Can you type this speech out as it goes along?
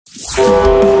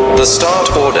The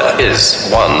start order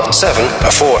is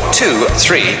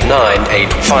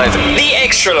 17423985. The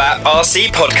Extra Lap RC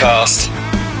Podcast.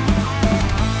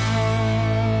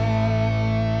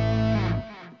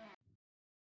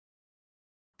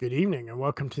 Good evening and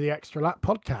welcome to the Extra Lap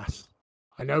Podcast.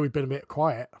 I know we've been a bit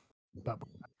quiet, but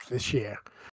this year,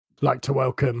 I'd like to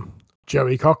welcome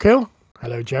Joey Cockhill.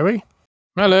 Hello, Joey.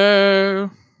 Hello.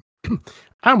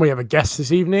 And we have a guest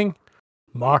this evening,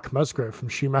 Mark Musgrove from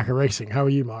Schumacher Racing. How are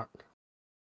you, Mark?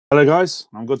 Hello, guys.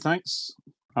 I'm good, thanks.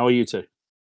 How are you two?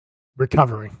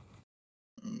 Recovering.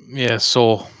 Yeah,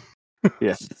 sore.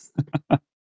 Yeah.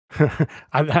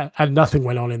 and nothing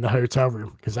went on in the hotel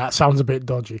room because that sounds a bit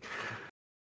dodgy.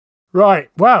 Right.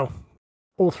 Well,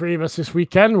 all three of us this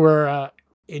weekend were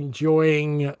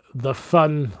enjoying the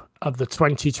fun of the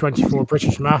 2024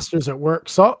 British Masters at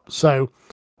Worksop. So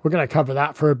we're going to cover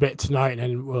that for a bit tonight, and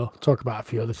then we'll talk about a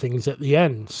few other things at the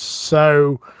end.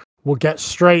 So we'll get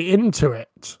straight into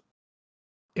it.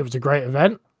 It was a great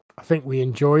event. I think we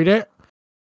enjoyed it.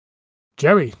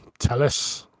 Joey, tell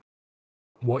us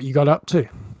what you got up to.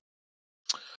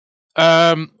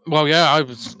 Well, yeah, I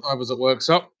was at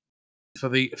Worksop for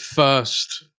the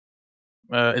first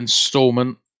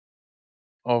installment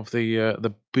of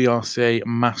the BRCA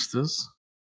Masters.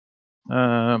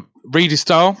 Reedy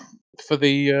style for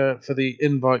the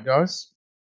invite guys.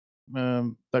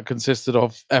 That consisted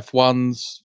of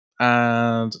F1s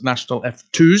and national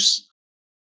F2s,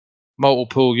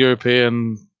 multiple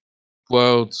European,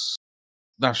 worlds,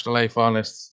 national A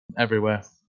finalists everywhere.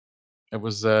 It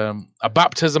was a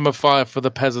baptism of fire for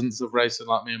the peasants of racing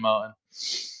like me and Martin.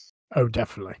 Oh,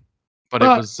 definitely. But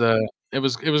it was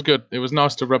good. It was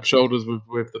nice to rub shoulders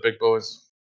with the big boys.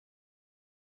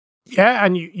 Yeah,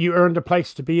 and you earned a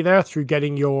place to be there through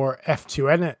getting your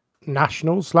F2N at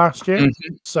Nationals last year.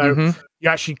 Mm-hmm. So you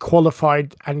actually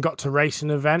qualified and got to race an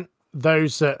event.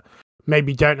 Those that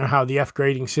maybe don't know how the F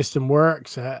grading system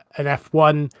works, an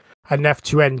F1 and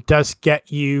F2N does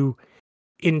get you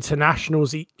into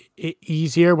Nationals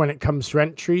easier when it comes to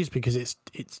entries because it's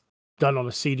done on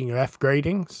a seeding of F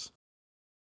gradings.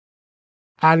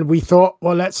 And we thought,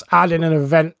 well, let's add in an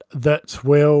event that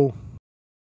will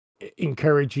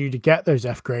encourage you to get those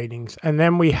F gradings. And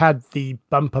then we had the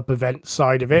bump up event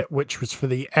side of it, which was for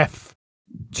the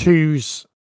F2s,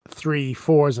 3,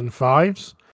 4s, and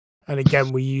 5s. And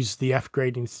again, we used the F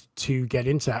gradings to get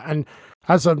into that. And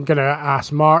as I'm going to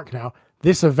ask Mark now,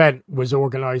 this event was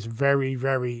organized very,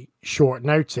 very short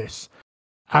notice.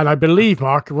 And I believe,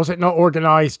 Mark, was it not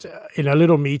organized in a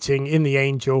little meeting in the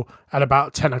Angel at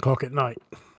about 10 o'clock at night?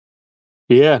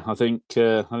 Yeah, I think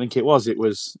it was. It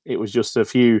was just a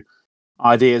few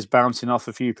ideas bouncing off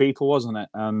a few people, wasn't it?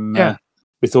 And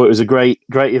we thought it was a great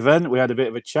event. We had a bit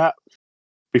of a chat.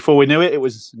 Before we knew it, it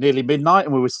was nearly midnight,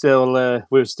 and we were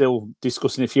still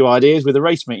discussing a few ideas with a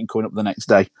race meeting coming up the next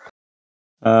day.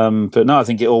 But no, I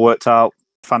think it all worked out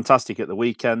fantastic at the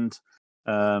weekend.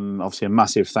 Obviously, a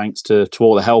massive thanks to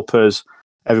all the helpers,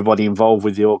 everybody involved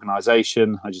with the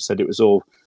organisation. As you said, it was all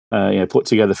put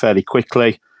together fairly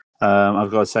quickly. I've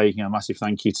got to say, massive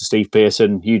thank you to Steve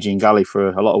Pearson, Eugene Galley for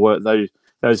a lot of work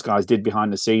those guys did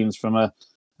behind the scenes from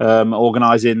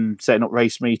organising, setting up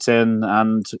race meeting,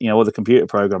 and all the computer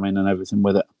programming and everything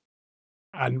with it.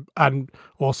 And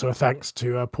also a thanks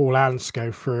to Paul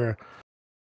Ansco for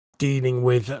dealing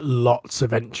with lots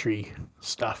of entry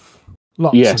stuff.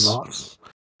 Lots and lots.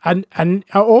 And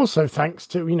also thanks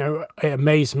to, it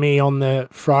amazed me on the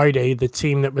Friday, the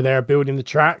team that were there building the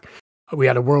track. We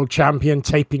had a world champion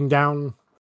taping down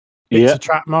bits of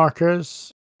track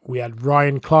markers. We had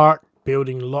Ryan Clark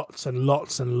building lots and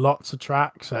lots and lots of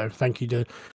track. So thank you to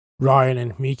Ryan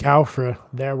and Mikal for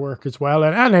their work as well.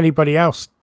 And anybody else,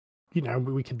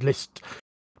 we could list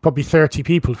probably 30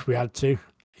 people if we had to.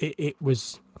 It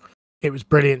was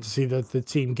brilliant to see the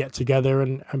team get together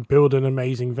and build an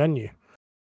amazing venue.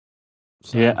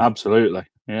 So, yeah, absolutely.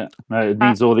 Yeah, no, it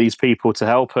needs all these people to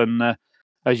help. And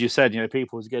as you said,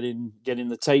 people's getting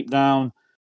the tape down.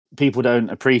 People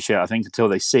don't appreciate, I think, until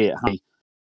they see it, how many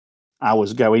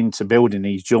hours go into building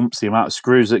these jumps, the amount of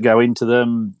screws that go into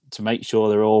them to make sure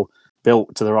they're all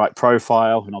built to the right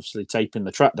profile, and obviously taping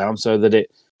the track down so that it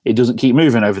doesn't keep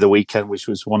moving over the weekend, which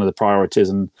was one of the priorities.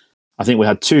 And I think we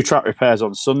had 2 track repairs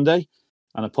on Sunday,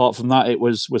 and apart from that, it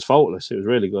was faultless. It was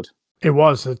really good. It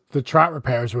was. The track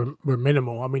repairs were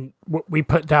minimal. I mean, we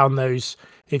put down those,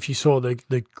 if you saw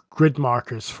the grid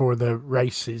markers for the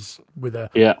races with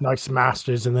a nice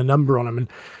Masters and the number on them. And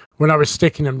when I was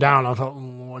sticking them down, I thought,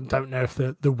 I don't know if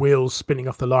the wheels spinning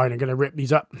off the line are going to rip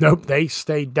these up. Nope, they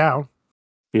stayed down.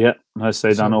 Yeah, I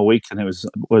stayed down So- all week, and it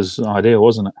was ideal,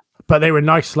 wasn't it? But they were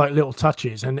nice, like little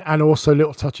touches, and also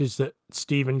little touches that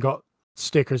Stephen got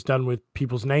stickers done with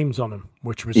people's names on them,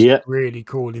 which was Yeah. really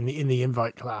cool in the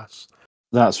invite class.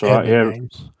 That's They had right. their Yeah,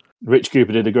 names. Rich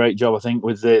Cooper did a great job, I think,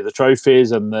 with the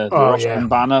trophies and the Oh, rostering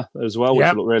banner as well, which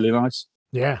Yep. looked really nice.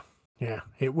 Yeah.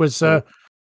 It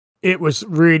was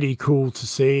really cool to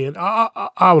see, and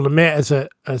I will admit,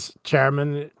 as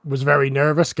chairman, was very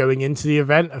nervous going into the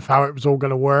event of how it was all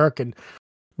going to work and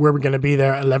where we're going to be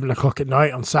there at 11 o'clock at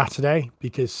night on Saturday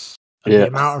because of the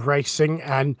amount of racing,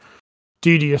 and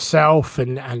due to yourself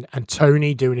and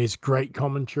Tony doing his great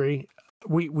commentary,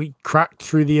 we cracked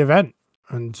through the event,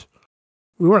 and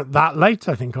we weren't that late.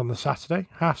 I think on the Saturday,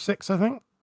 6:30, I think.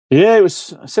 Yeah, it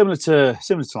was similar to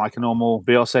like a normal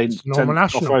BRCA Normal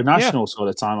national, off-road national sort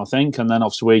of time, I think. And then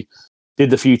obviously we did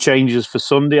the few changes for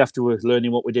Sunday after we were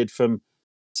learning what we did from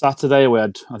Saturday. We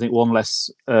had, I think, one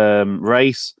less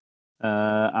race,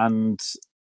 and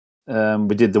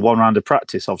we did the one round of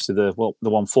practice. Obviously, the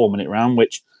 1 4-minute round,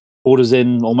 which pulled us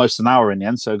in almost an hour in the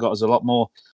end, so it got us a lot more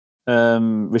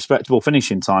respectable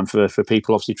finishing time for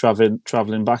people obviously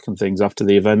traveling back and things after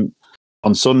the event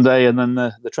on Sunday, and then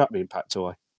the track being packed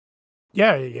away.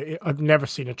 Yeah, I've never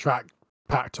seen a track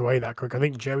packed away that quick. I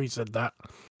think Joey said that.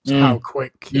 How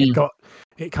quick it got.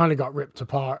 It kind of got ripped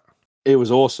apart. It was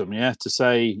awesome, yeah. To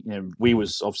say, we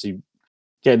was obviously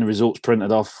getting the results printed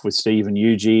off with Steve and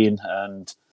Eugene,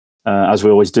 and as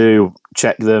we always do,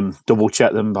 double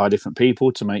check them by different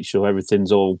people to make sure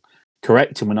everything's all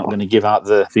correct and we're not going to give out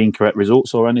the incorrect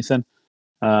results or anything.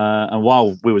 And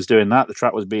while we was doing that, the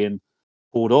track was being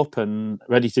pulled up and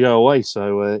ready to go away.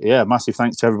 So massive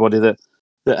thanks to everybody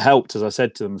that helped. As I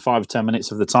said to them, 5 or 10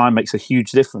 minutes of the time makes a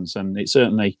huge difference, and it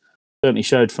certainly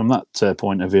showed from that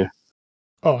point of view.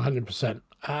 Oh, 100%.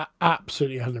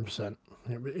 Absolutely 100%.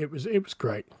 It was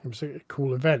great. It was a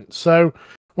cool event. So,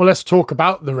 well, let's talk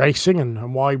about the racing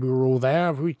and why we were all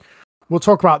there. We'll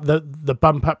talk about the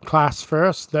bump up class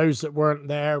first. Those that weren't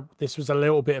there, this was a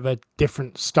little bit of a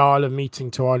different style of meeting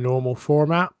to our normal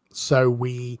format. So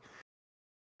we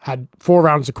had 4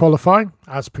 rounds of qualifying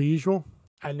as per usual,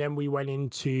 and then we went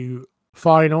into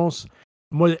finals,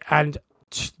 and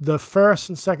the first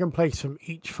and second place from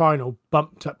each final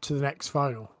bumped up to the next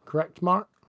final. Correct, Mark?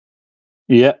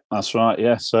 Yeah, that's right.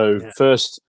 Yeah. So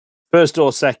first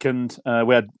or second,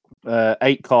 we had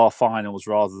 8-car finals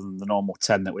rather than the normal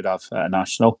 10 that we'd have at a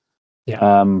national.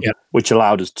 Which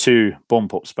allowed us 2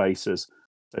 bump up spaces.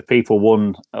 So if people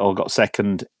won or got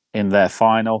second in their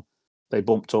final, they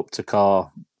bumped up to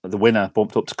the winner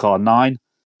bumped up to car 9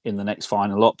 in the next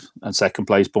final up, and second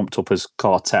place bumped up as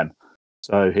car 10.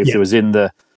 So if it was in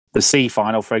the C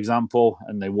final, for example,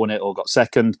 and they won it or got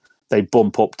second, they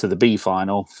bump up to the B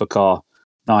final for car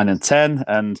 9 and 10.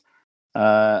 And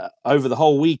over the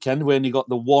whole weekend, we only got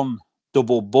the 1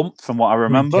 double bump from what I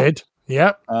remember. We did.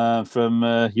 Yeah. From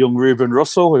young Ruben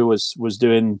Russell, who was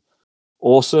doing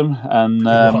awesome. And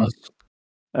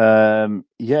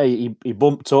he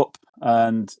bumped up,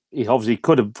 and he obviously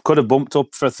could have bumped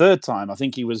up for a third time. I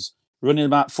think he was running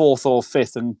about 4th or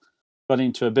 5th and got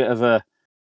into a bit of a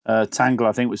tangle,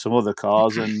 I think, with some other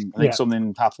cars, and I think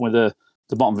something happened with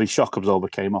the bottom of his shock absorber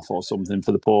came off or something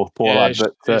for the poor lad.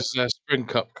 But his spring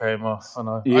cup came off, and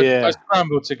I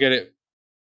scrambled to get it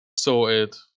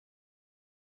sorted,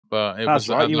 but it was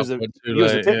right. You was a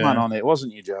pitman on it,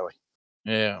 wasn't you, Joey?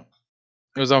 Yeah,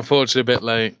 it was unfortunately a bit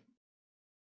late.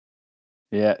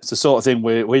 Yeah, it's the sort of thing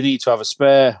we need to have a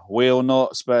spare wheel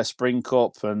nut, spare spring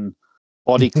cup, and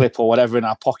body clip or whatever in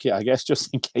our pocket, I guess,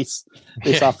 just in case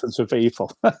this happens for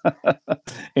people.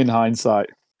 In hindsight.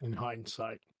 It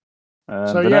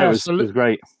was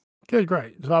great. Good,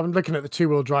 great. So I'm looking at the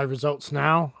 2-wheel drive results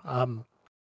now.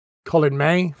 Colin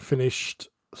May finished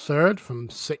 3rd from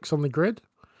 6 on the grid.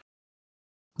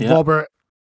 Yeah. Robert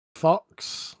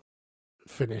Fox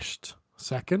finished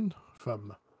 2nd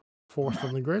from 4th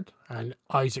on the grid, and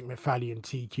Isaac McFadden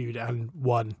TQ'd and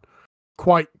won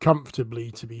quite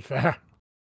comfortably, to be fair.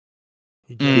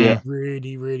 He did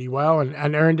really, really well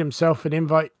and earned himself an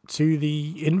invite to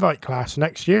the invite class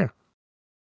next year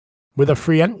with a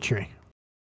free entry.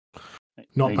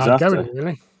 Not bad going,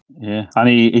 really. Yeah, and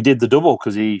he did the double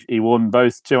because he won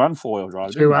both 2 and 4-wheel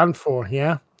drive. 2 and 4,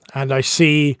 yeah. And I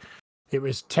see it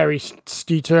was Terry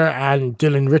Steeter and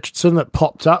Dylan Richardson that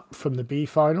popped up from the B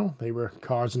final. They were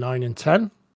cars 9 and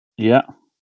 10. Yeah.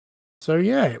 So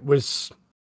yeah, it was.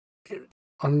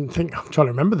 I'm trying to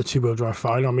remember the 2-wheel drive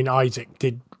final. I mean, Isaac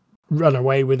did run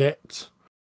away with it.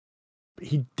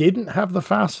 He didn't have the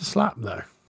fastest lap though,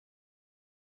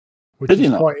 which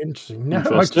is quite interesting. No,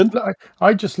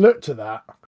 I just looked at that.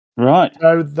 Right.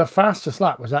 So the fastest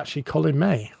lap was actually Colin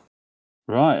May.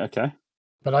 Right. Okay.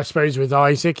 But I suppose with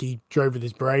Isaac, he drove with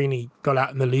his brain. He got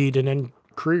out in the lead and then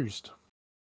cruised.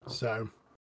 So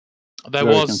there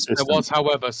Very was, consistent.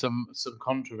 however, some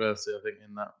controversy. I think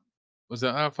in that. Was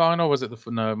it that final? Or was it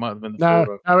the? No, it might have been the no,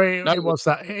 four-drive. no, it, No, it was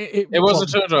that. It was the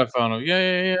two-drive final.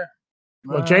 Yeah.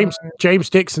 Well, James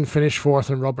Dixon finished fourth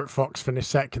and Robert Fox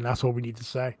finished second. That's all we need to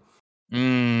say.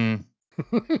 Mm.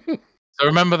 So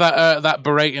remember that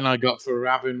berating I got for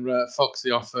having Foxy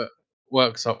off at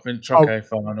Worksop in Troquet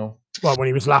final. Well, when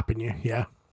he was lapping you, yeah.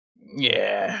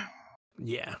 Yeah.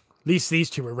 At least these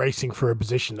two were racing for a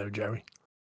position, though, Joey.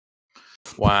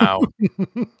 Wow.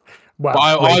 Well,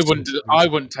 I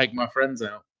wouldn't take my friends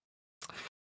out.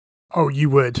 Oh, you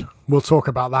would. We'll talk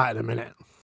about that in a minute.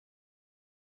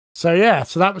 So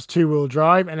that was 2-wheel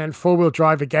drive, and then 4-wheel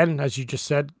drive again, as you just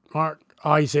said, Mark.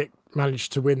 Isaac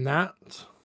managed to win that.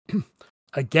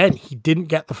 Again, he didn't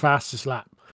get the fastest lap.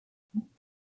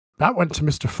 That went to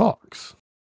Mr. Fox.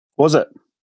 Was it?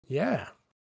 Yeah.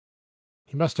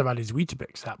 He must have had his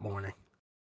Weetabix that morning.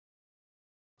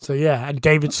 So and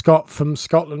David Scott from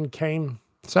Scotland came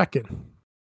second.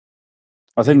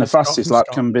 I think the fastest lap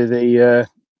can be the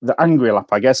angry lap,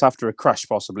 I guess, after a crash,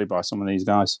 possibly by some of these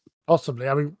guys. Possibly.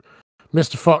 I mean,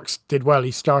 Mr. Fox did well.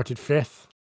 He started 5th,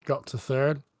 got to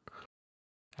 3rd.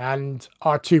 And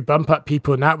our 2 bump up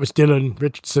people, and that was Dylan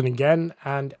Richardson again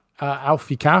and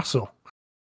Alfie Castle.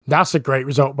 That's a great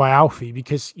result by Alfie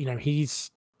because,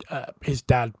 he's his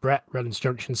dad, Brett, runs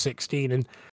Junction 16 and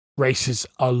races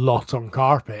a lot on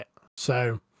carpet.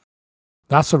 So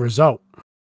that's a result.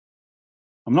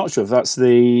 I'm not sure if that's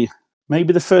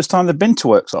maybe the first time they've been to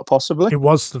Worksop, possibly. It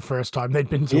was the first time they'd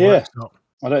been to Worksop.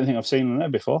 I don't think I've seen them there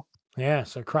before. Yeah,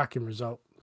 so cracking result.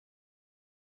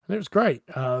 And it was great.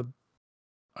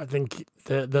 I think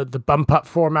the bump up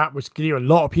format was a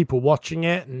lot of people watching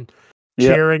it and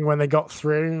cheering when they got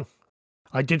through.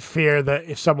 I did fear that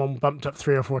if someone bumped up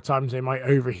 3 or 4 times, they might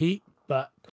overheat.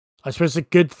 But I suppose the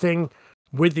good thing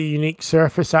with the unique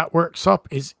surface at Worksop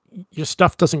is your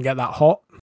stuff doesn't get that hot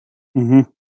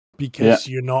because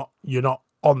you're not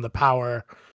on the power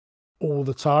all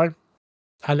the time.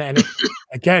 And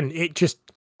again,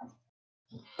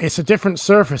 it's a different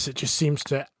surface. It just seems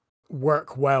to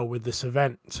work well with this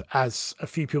event, as a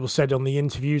few people said on the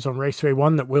interviews on Raceway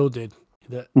 1 that Will did,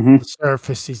 that the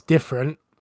surface is different.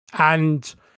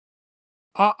 And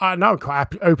I now quite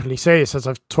openly say this, as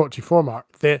I've talked to you before, Mark,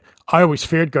 that I always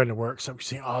feared going to work. So we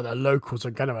think, the locals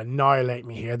are going to annihilate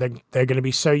me here. They're going to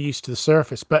be so used to the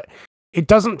surface. But it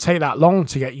doesn't take that long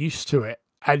to get used to it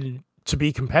and to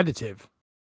be competitive.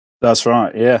 That's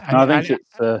right, yeah. And I think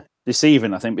it's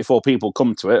deceiving, I think, before people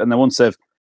come to it. And then once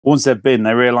they've been,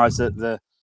 they realise that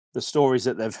the stories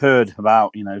that they've heard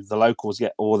about, the locals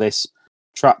get all this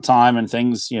track time and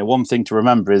things. One thing to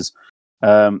remember is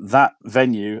that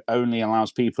venue only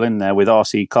allows people in there with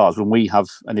RC cars when we have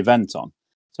an event on.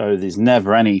 So there's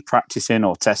never any practicing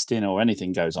or testing or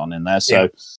anything goes on in there. So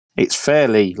it's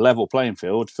fairly level playing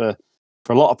field for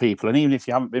a lot of people. And even if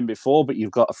you haven't been before, but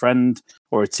you've got a friend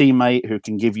or a teammate who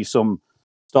can give you some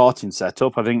starting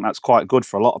setup, I think that's quite good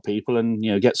for a lot of people, and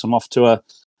gets them off to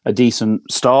a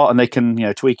decent start, and they can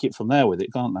tweak it from there with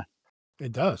it, can't they?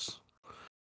 It does.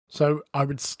 So I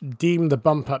would deem the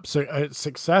bump up a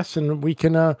success, and we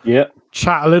can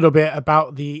chat a little bit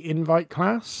about the invite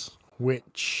class,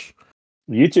 which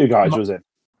you two guys was it,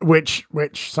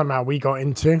 which somehow we got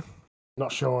into.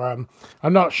 Not sure.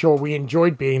 I'm not sure we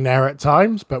enjoyed being there at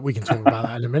times, but we can talk about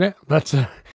that in a minute. But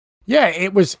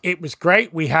it was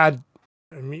great. We had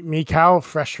Mikal,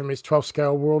 fresh from his 12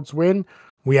 scale worlds win.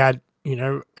 We had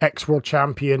ex-world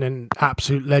champion and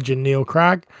absolute legend Neil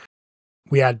Cragg.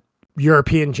 We had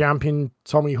European champion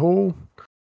Tommy Hall.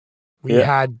 We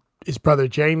had his brother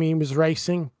Jamie was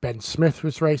racing. Ben Smith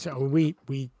was racing.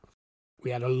 We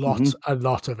had a lot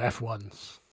of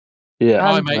F1s. Yeah,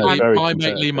 I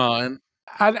mate Lee Martin.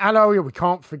 And we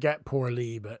can't forget poor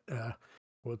Lee, but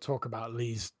we'll talk about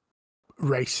Lee's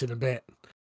race in a bit.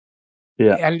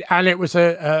 Yeah, and it was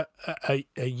a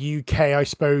UK, I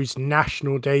suppose,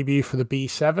 national debut for the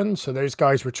B7. So those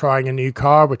guys were trying a new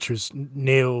car, which was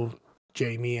Neil,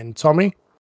 Jamie, and Tommy.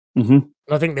 And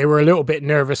I think they were a little bit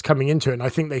nervous coming into it, and I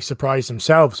think they surprised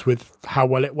themselves with how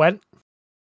well it went.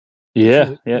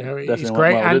 Yeah, it's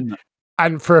great. Well,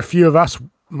 and for a few of us,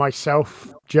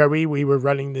 myself, Joey, we were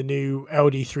running the new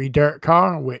LD3 dirt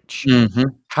car, which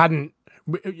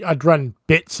I'd run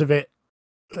bits of it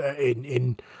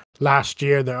in last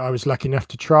year that I was lucky enough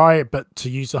to try, but to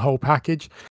use the whole package.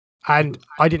 And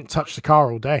I didn't touch the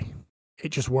car all day. It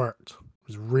just worked. It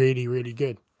was really, really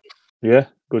good. Yeah,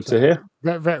 good to hear.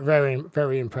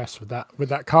 Very impressed with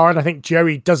that car. And I think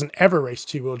Joey doesn't ever race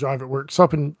two-wheel drive at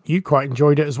Worksop, and you quite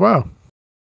enjoyed it as well.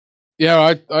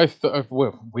 Yeah,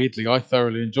 well, weirdly, I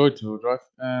thoroughly enjoyed two-wheel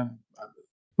drive.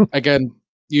 Again,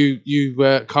 you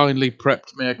kindly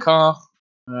prepped me a car.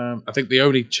 I think the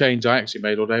only change I actually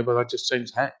made all day was I just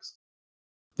changed hex.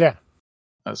 Yeah,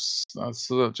 That's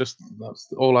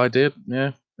all I did.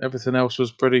 Yeah, everything else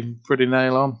was pretty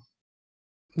nail on.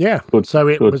 yeah. Good. So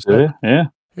it Good was to hear. Yeah.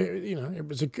 it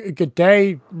was a good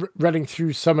day. Running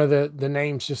through some of the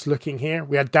names, just looking here,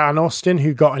 we had Dan Austin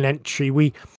who got an entry.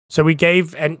 We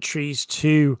gave entries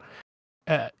to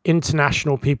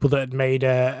international people that had made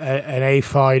an A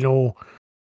final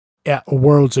at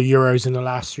Worlds or Euros in the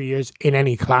last 3 years in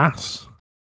any class,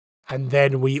 and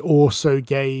then we also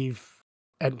gave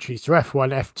entries to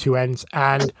F1, F2Ns,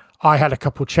 and I had a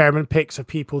couple chairman picks of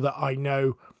people that I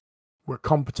know were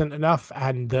competent enough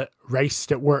and that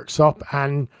raced at Worksop,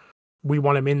 and we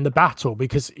want them in the battle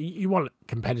because you want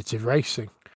competitive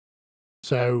racing.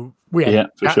 So we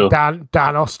had sure. Dan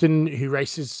Austin, who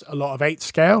races a lot of 8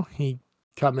 scale. He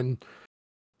come and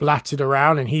blatted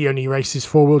around, and he only races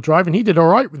 4-wheel drive, and he did all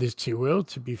right with his 2-wheel,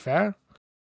 to be fair.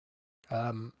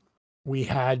 We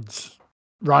had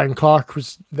Ryan Clark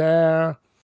was there.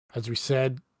 As we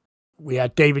said, we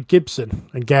had David Gibson,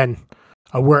 again,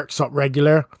 a Worksop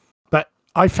regular. But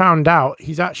I found out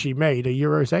he's actually made a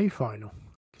Euros A final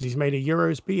because he's made a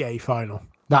Euros B A final.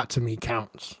 That to me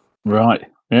counts. Right.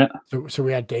 Yeah. So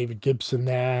we had David Gibson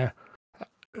there,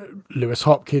 Lewis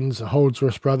Hopkins, the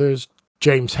Holdsworth brothers,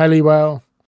 James Helliwell.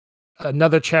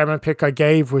 Another chairman pick I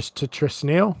gave was to Tris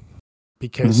Neal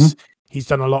because he's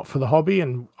done a lot for the hobby,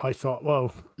 and I thought,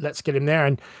 well, let's get him there.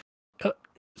 And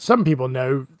some people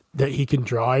know that he can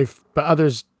drive, but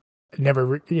others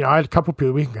never. I had a couple of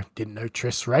people we didn't know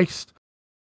Tris raced.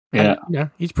 Yeah,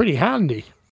 and, he's pretty handy.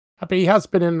 But he has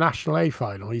been in a National A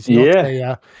final. He's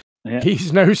not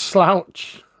he's no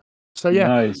slouch. So yeah,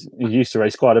 no, he used to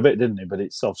race quite a bit, didn't he? But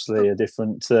it's obviously a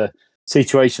different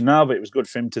situation now. But it was good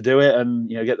for him to do it and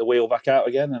get the wheel back out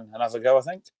again and have a go. I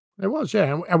think it was,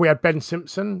 yeah. And we had Ben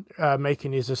Simpson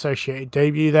making his associated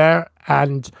debut there,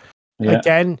 and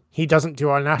again, he doesn't do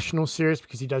our national series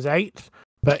because he does 8th,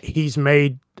 but he's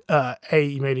made a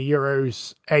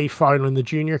Euros A final in the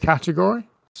junior category.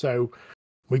 So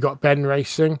we got Ben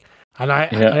racing, and I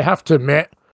have to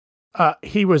admit,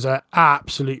 he was an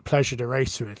absolute pleasure to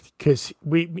race with because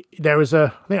I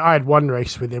think I had one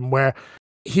race with him where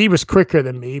he was quicker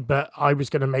than me, but I was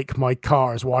going to make my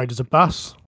car as wide as a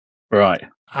bus. Right.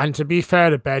 And to be fair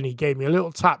to Ben, he gave me a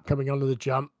little tap coming onto the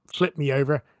jump, flipped me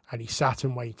over, and he sat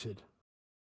and waited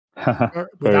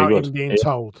without even being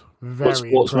told. Very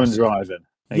sportsman impressive. Driving.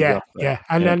 Exactly. Yeah.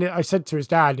 And then I said to his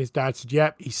dad said,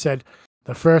 yep. He said,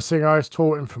 the first thing I was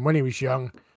taught him from when he was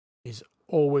young is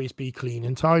always be clean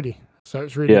and tidy. So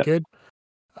it's really good.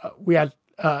 We had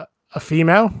a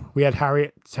female. We had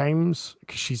Harriet Thames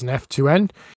because she's an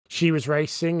F2N. She was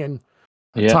racing and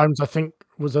at times I think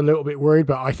was a little bit worried,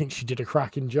 but I think she did a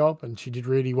cracking job and she did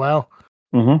really well.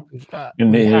 Mm-hmm.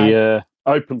 In the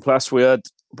open class, we had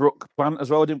Brooke Plant as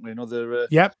well, didn't we? Another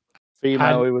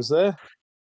female who was there.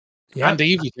 Yeah, and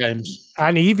Evie James.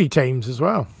 And Evie Thames as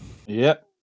well. Yeah.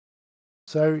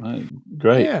 So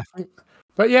great. Yeah.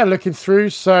 But yeah, looking through,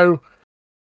 so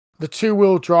the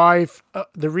 2-wheel drive,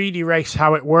 the Reedy race,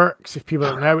 how it works, if people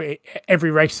don't know, every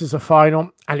race is a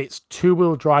final, and it's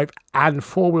 2-wheel drive and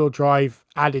 4-wheel drive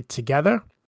added together.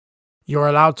 You're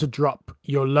allowed to drop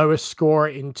your lowest score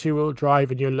in 2-wheel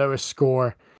drive and your lowest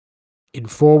score in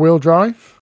 4-wheel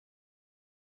drive.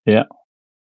 Yeah.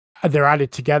 And they're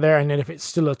added together, and then if it's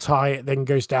still a tie, it then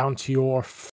goes down to your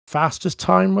fastest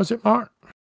time, was it, Mark?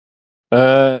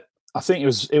 I think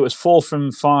it was 4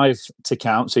 from 5 to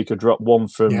count, so you could drop 1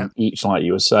 from each, like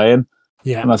you were saying.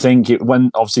 Yeah. And I think it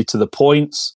went obviously to the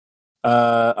points.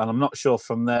 And I'm not sure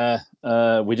from there.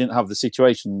 We didn't have the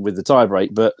situation with the tie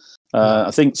break, but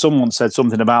I think someone said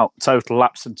something about total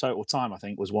laps and total time. I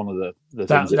think was one of the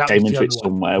things that came into it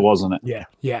somewhere, wasn't it?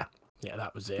 Yeah,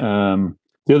 that was it.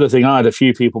 The other thing I had a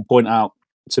few people point out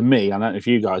to me, I don't know if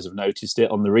you guys have noticed it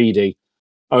on the Reedy.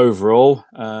 Overall,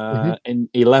 in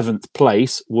 11th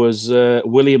place was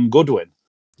William Goodwin.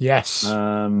 Yes.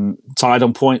 Tied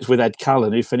on points with Ed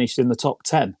Callan, who finished in the top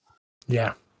 10.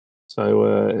 Yeah.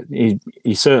 So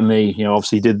he certainly,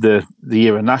 obviously did the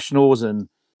year of nationals and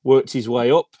worked his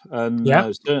way up, and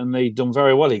certainly done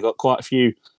very well. He got quite a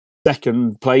few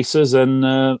second places,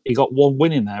 and he got 1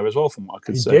 win in there as well, from what I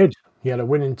could say. He did. He had a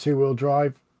win in 2-wheel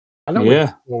drive and a win in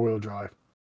 4-wheel drive.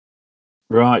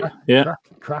 Right.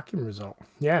 Cracking result.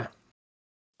 Yeah.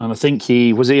 And I think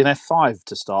he was an F5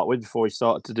 to start with before he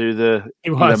started to do the. He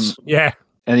was, yeah.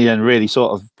 And he then really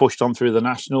sort of pushed on through the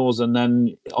nationals and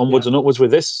then onwards and upwards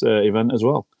with this event as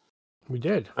well. We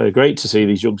did. Great to see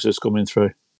these youngsters coming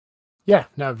through. Yeah,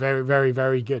 no, very, very,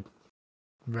 very good.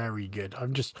 Very good.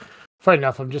 Funny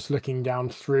enough, I'm just looking down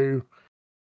through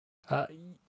at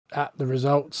the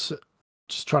results,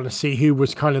 just trying to see who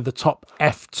was kind of the top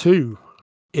F2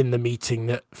 in the meeting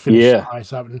that finished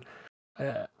highest up. And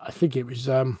I think it was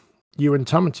Ewan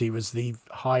Tumity was the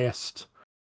highest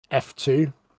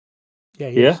F2.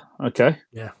 Yeah. Okay.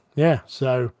 Yeah.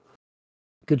 So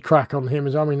good crack on him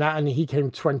as well. I mean that, and he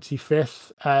came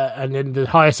 25th, and then the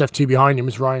highest F2 behind him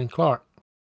was Ryan Clark.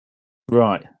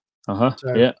 Right.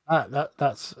 So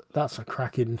that's a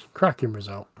cracking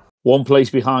result. One place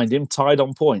behind him, tied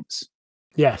on points.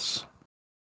 Yes.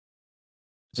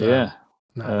 So,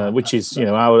 which is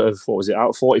out of out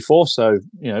of 44. So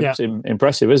it's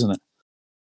impressive, isn't it?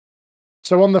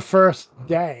 So on the first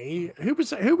day, who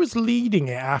was leading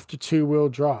it after 2-wheel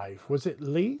drive? Was it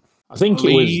Lee? I think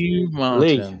it was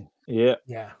Martin. Lee.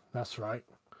 Yeah, that's right.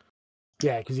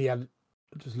 Yeah, because he had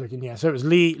just looking. Yeah, so it was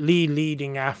Lee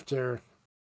leading after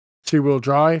 2-wheel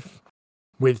drive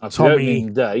with after Tommy. The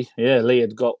opening day, Lee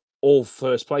had got all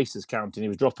first places counting. He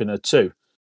was dropping a 2,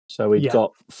 so he'd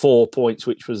got 4 points,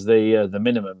 which was the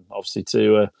minimum, obviously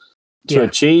to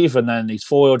achieve. And then his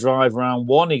 4-wheel drive round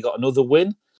 1, he got another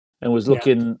win and was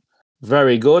looking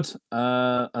very good.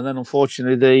 And then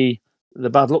unfortunately, the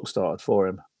bad luck started for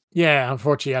him. Yeah,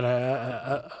 unfortunately, he had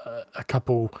a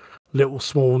couple little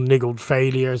small niggled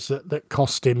failures that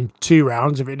cost him 2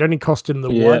 rounds. If it only cost him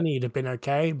the 1, he'd have been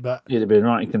okay. But he'd have been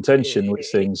right in contention with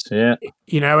things. Yeah,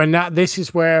 and this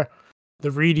is where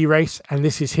the Reedy race, and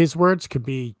this is his words, could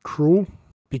be cruel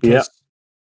because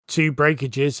 2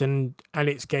 breakages and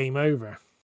it's game over.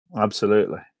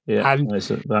 Absolutely. Yeah, and it's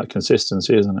that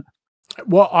consistency, isn't it?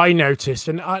 What I noticed,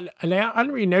 and I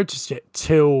hadn't really noticed it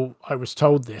till I was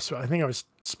told this, but I think I was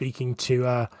speaking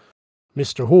to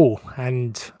Mr. Hall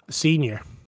and Senior,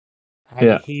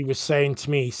 and he was saying to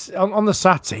me on the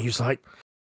Saturday, he was like,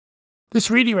 this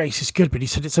Reedy race is good, but he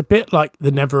said it's a bit like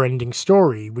the never-ending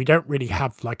story. We don't really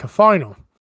have like a final.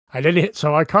 And then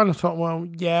so I kind of thought, well,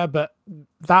 yeah, but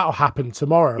that'll happen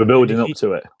tomorrow. We're building up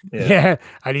to it. Yeah.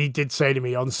 And he did say to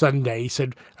me on Sunday, he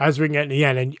said, as we get to the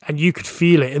end, and you could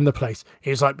feel it in the place,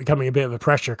 it's like becoming a bit of a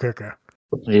pressure cooker.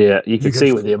 Yeah, you could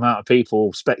see with the amount of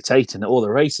people spectating at all the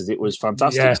races, it was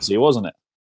fantastic to see, wasn't it?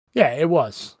 Yeah, it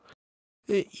was.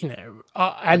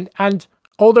 And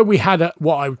although we had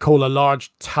what I would call a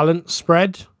large talent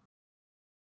spread,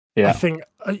 I think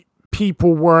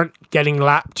people weren't getting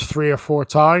lapped 3 or 4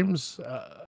 times.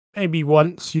 Maybe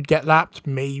once you'd get lapped,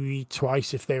 maybe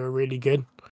twice if they were really good.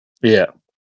 Yeah.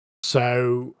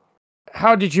 So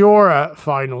how did your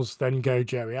finals then go,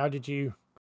 Joey? How did you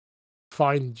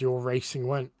find your racing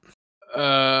went?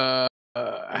 2-wheel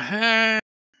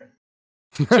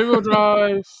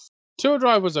drive. 2-wheel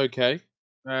drive was okay.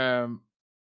 I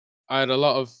had a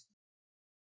lot of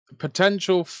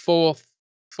potential fourth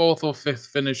or fifth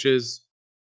finishes,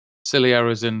 silly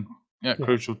errors in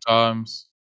crucial times.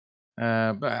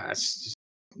 But that's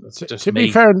just to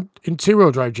be fair, in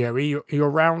 2-wheel drive, Jerry, your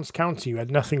rounds counter, you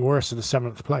had nothing worse than the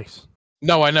 7th place.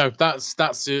 No, I know. That's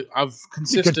it. I've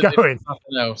consistent with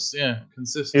nothing else. Yeah,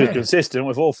 consistent. He was consistent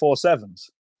with all 4 7s.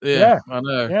 Yeah, I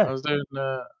know. Yeah. I was doing.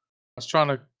 I was trying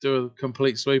to do a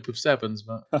complete sweep of 7s,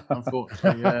 but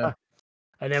unfortunately,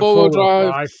 and then 4-wheel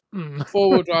drive.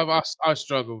 4-wheel drive, I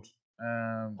struggled.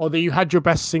 Although you had your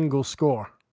best single score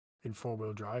in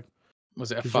 4-wheel drive.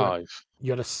 Was it a 5?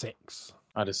 You had a 6.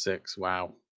 I had a 6.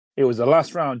 Wow. It was the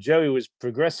last round. Joey was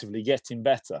progressively getting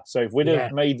better. So if we'd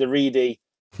have made the Reedy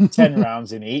 10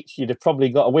 rounds in each, you'd have probably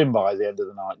got a win by the end of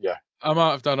the night. Yeah, I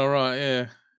might have done all right.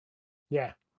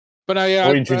 Yeah. But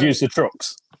or introduce the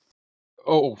trucks.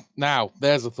 Oh, now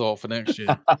there's a thought for next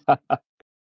year.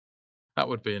 That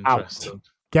would be interesting.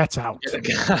 Get out.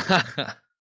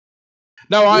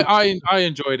 No, I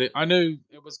enjoyed it. I knew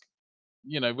it was,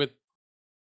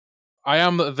 I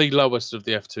am the lowest of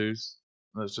the F2s.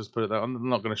 Let's just put it that. I'm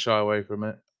not going to shy away from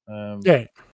it.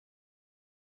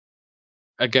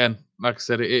 Again, like I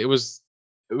said, it was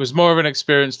more of an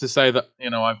experience to say that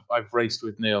I've raced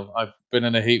with Neil. I've been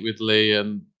in a heat with Lee,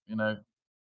 and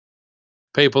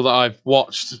people that I've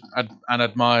watched and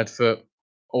admired for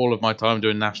all of my time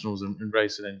doing nationals and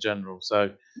racing in general.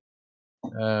 So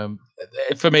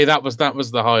for me, that was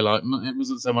the highlight. It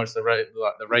wasn't so much the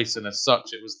racing as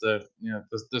such. It was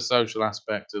the social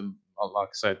aspect, and like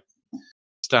I said,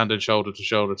 standing shoulder to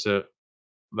shoulder to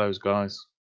those guys.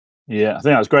 Yeah, I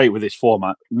think that's great with this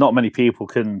format. Not many people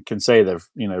can say they've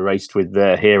raced with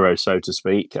their hero, so to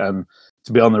speak, and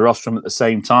to be on the rostrum at the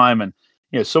same time. And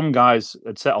some guys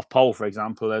had set off pole, for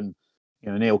example, and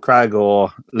Neil Craig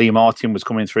or Lee Martin was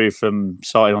coming through from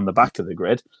starting on the back of the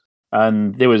grid,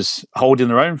 and they was holding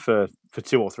their own for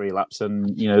 2 or 3 laps,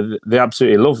 and they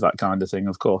absolutely love that kind of thing,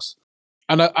 of course.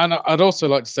 And I'd also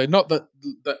like to say, not that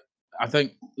I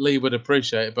think Lee would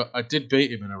appreciate it, but I did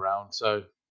beat him in a round, so.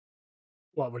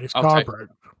 What, when his car broke?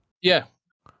 Yeah.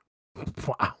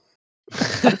 Wow.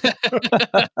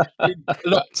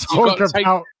 Look,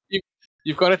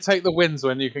 you've got to take the wins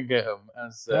when you can get them,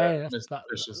 as Mr.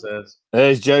 Fisher says.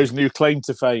 There's Joe's new claim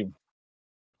to fame.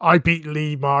 I beat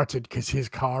Lee Martin because his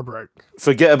car broke.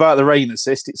 Forget about the rain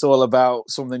assist. It's all about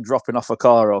something dropping off a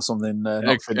car or something,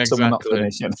 someone not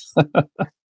finishing.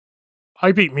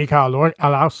 I beat Mikael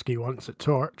Alowski once at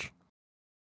Torch.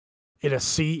 In a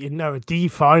D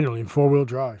final in 4-wheel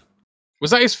drive. Was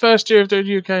that his first year of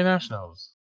doing UK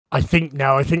Nationals? I think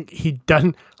he'd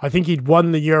won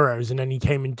the Euros and then he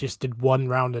came and just did 1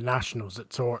 round of Nationals at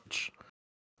Torch.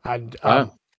 And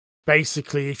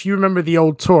basically, if you remember the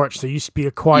old Torch, there used to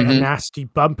be quite a nasty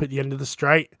bump at the end of the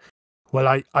straight.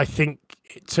 Well, I think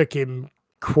it took him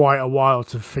quite a while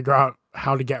to figure out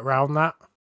how to get around that.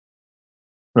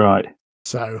 Right.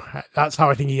 So that's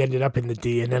how I think he ended up in the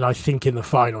D. And then I think in the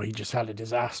final, he just had a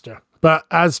disaster. But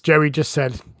as Joey just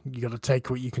said, you got to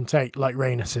take what you can take, like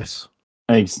rain assists.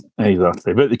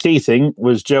 Exactly. But the key thing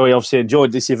was Joey obviously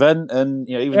enjoyed this event. And,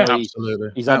 even though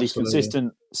he's had his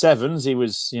consistent 7s, he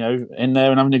was, in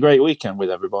there and having a great weekend with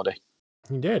everybody.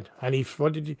 He did. And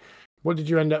what did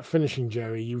you end up finishing,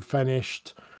 Joey? You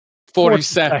finished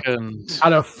 42nd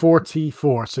out of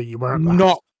 44. So you weren't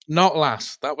last. Not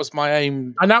last. That was my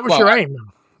aim, and that was your aim.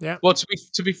 Yeah. Well,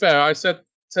 to be fair, I said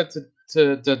to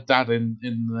Dad in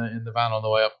the van on the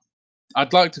way up,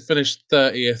 I'd like to finish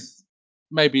 30th,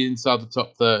 maybe inside the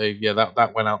top 30. Yeah,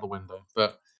 that went out the window.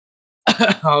 But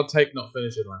I'll take not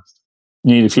finishing last.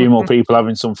 Need a few more people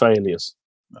having some failures,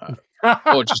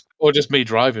 or just me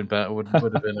driving better would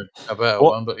have been a better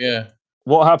one. But yeah.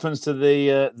 What happens to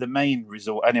the main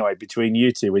result anyway between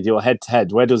you two with your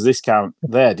head-to-head? Where does this count?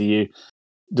 There,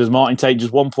 does Martin take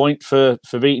just 1 point for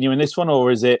beating you in this one,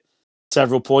 or is it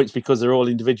several points because they're all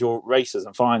individual races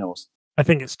and finals? I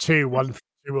think it's 2, 1 for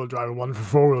 2-wheel drive and 1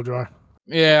 for 4-wheel drive.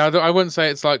 Yeah, I wouldn't say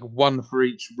it's like 1 for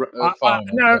each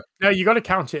final. No, you got to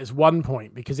count it as 1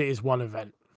 point because it is one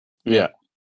event. Yeah.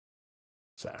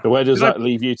 So where does that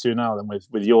leave you two now then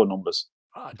with your numbers?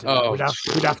 I don't know. You'd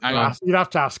have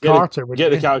to ask Carter.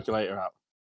 Get the calculator out.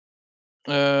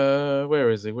 Where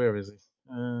is he?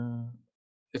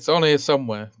 It's on here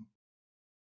somewhere.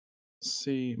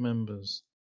 See members.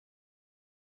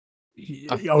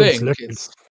 I think it's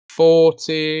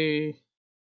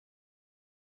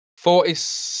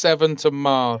 47 to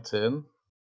Martin.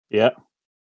 Yeah.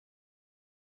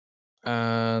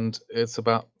 And it's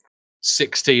about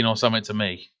 16 or something to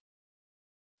me.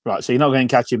 Right, so you're not going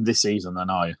to catch him this season then,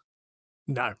 are you?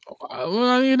 No.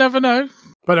 Well, you never know.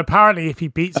 But apparently, if he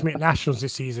beats me at Nationals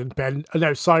this season,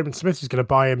 Simon Smith is going to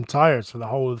buy him tyres for the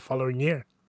whole of the following year.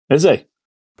 Is he?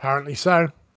 Apparently so.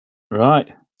 Right.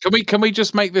 Can we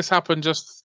just make this happen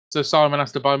just so Simon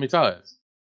has to buy me tyres?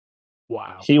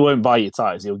 Wow. He won't buy your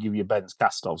tyres. He'll give you Ben's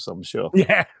cast-offs, I'm sure.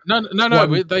 Yeah. No.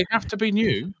 They have to be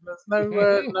new. There's no.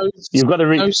 You've got to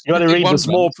read the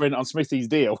small print on Smithy's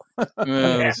deal.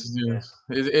 Yeah.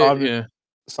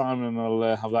 Simon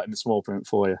will have that in the small print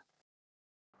for you.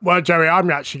 Well, Joey, I'm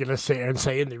actually going to sit here and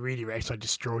say in the Reedy race, I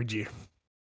destroyed you.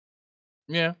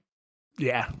 Yeah.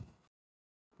 Yeah.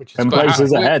 Which is 10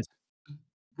 places ahead.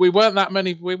 We weren't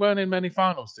in many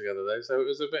finals together though, so it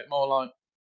was a bit more like.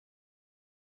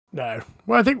 No.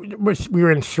 Well, I think we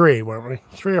were in 3, weren't we?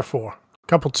 3 or 4. A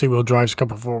couple 2-wheel drives, a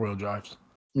couple 4-wheel drives.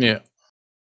 Yeah.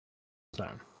 So,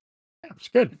 yeah, it's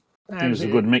good. It was a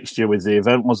good mixture with the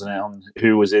event, wasn't it? On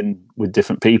who was in with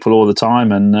different people all the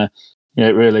time, and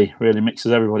it really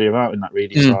mixes everybody about in that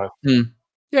Reedy style.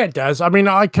 Yeah, it does. I mean,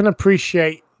 I can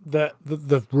appreciate that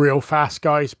the real fast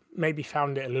guys maybe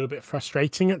found it a little bit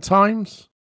frustrating at times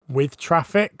with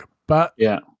traffic, but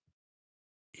yeah.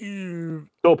 It's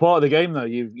all part of the game, though.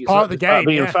 It's part of the game.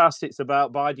 Being fast, it's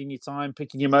about biding your time,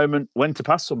 picking your moment, when to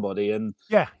pass somebody, and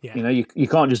you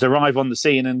can't just arrive on the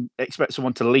scene and expect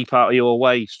someone to leap out of your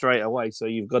way straight away. So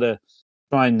you've got to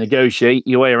try and negotiate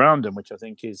your way around them, which I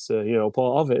think is part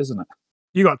of it, isn't it?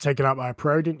 You got taken out by a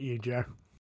pro, didn't you, Joe?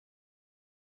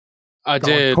 I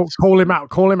did. Call him out.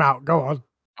 Call him out. Go on.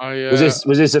 Was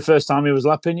this the first time he was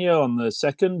lapping you on the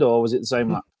second, or was it the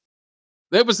same lap?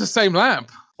 It was the same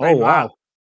lap. Oh wow.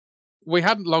 We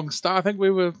hadn't long start. I think we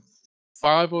were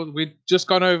 5, or we'd just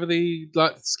gone over the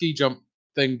ski jump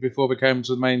thing before we came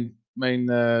to the main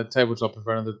tabletop in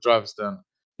front of the driver's stand.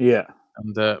 Yeah.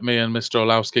 And me and Mr.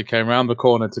 Olowski came round the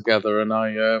corner together, and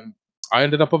I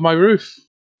ended up on my roof.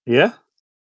 Yeah.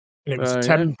 And it was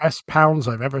 10 best pounds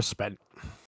I've ever spent.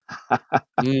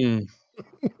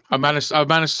 I managed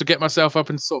to get myself up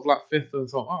in sort of like 5th, and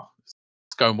thought, oh, it's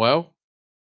going well.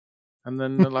 And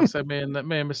then, like I said, me and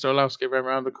Mr. Olowski ran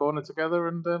around the corner together,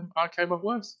 and I came off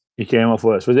worse. You came off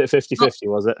worse. Was it 50-50,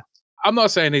 was it? I'm not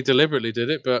saying he deliberately did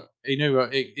it, but he knew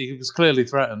he was clearly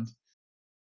threatened.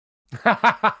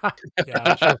 Yeah,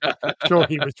 I'm sure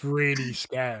he was really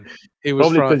scared. He was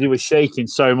probably because frightened. he was shaking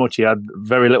so much. He had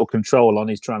very little control on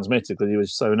his transmitter because he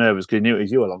was so nervous because he knew it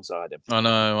was you alongside him. I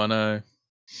know.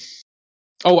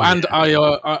 Oh, and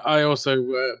I also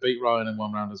beat Ryan in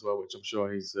one round as well, which I'm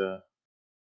sure he's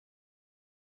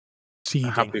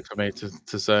happy for me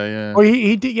to say. Yeah. Well,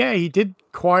 he did. Yeah, he did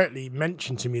quietly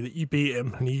mention to me that you beat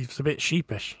him, and he's a bit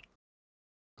sheepish.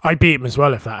 I beat him as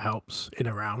well, if that helps, in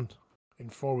a round in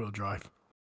 4-wheel drive.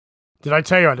 Did I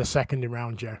tell you I had a second in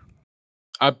round, Joe?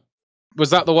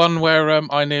 Was that the one where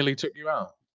I nearly took you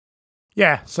out?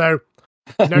 Yeah. So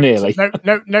Nearly.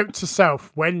 Note to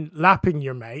self: when lapping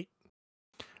your mate,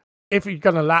 if you're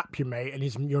going to lap your mate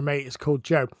and your mate is called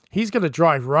Joe, he's going to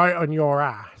drive right on your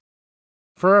ass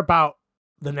for about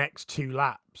the next 2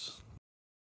 laps.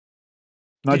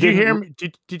 Did you hear me?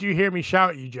 Did you hear me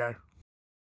shout at you, Joe?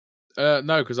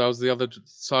 No, because I was the other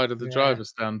side of the driver's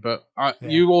stand. But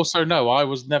you also know I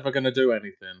was never going to do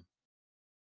anything.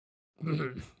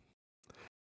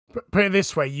 Put it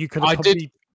this way: you could have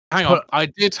I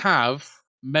did have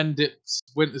Mendit's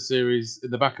Winter Series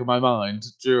in the back of my mind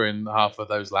during half of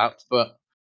those laps, but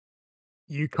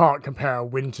you can't compare a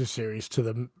Winter Series to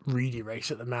the Reedy race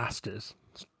at the Masters.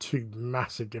 It's 2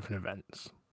 massive different events.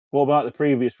 What about the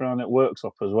previous round at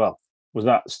Worksop as well? Was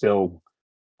that still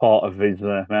part of his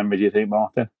memory, do you think,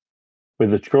 Martin?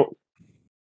 With the truck?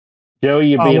 Joey,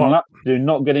 you're being lapped. Do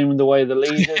not get in the way of the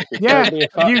leaders. Don't be a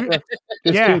factor.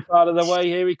 Just keep out of the way.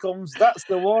 Here he comes. That's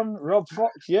the one. Rob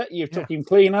Fox. Yeah, you've took him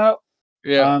clean out.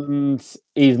 Yeah. And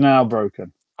he's now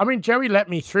broken. I mean, Joey let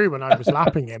me through when I was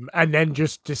lapping him and then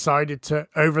just decided to,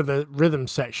 over the rhythm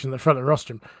section, the front of the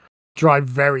rostrum, drive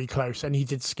very close. And he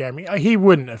did scare me. He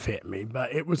wouldn't have hit me,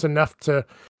 but it was enough to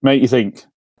make you think.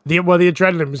 The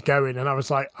adrenaline was going, and I was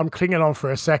like, I'm clinging on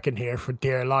for a second here for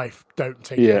dear life. Don't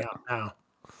take me out now.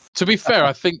 To be fair,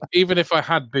 I think even if I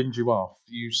had binned you off,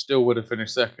 you still would have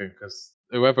finished second because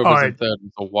whoever was in third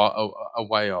was a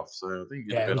way off. So I think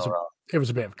you'd have been all right. It was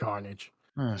a bit of carnage.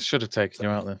 Should have taken you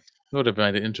out then. It would have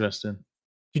made it interesting.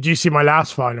 Did you see my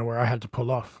last final where I had to pull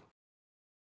off?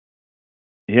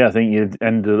 Yeah, I think you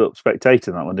ended up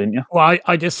spectating that one, didn't you? Well,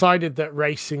 I decided that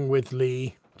racing with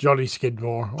Lee, Jolly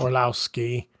Skidmore,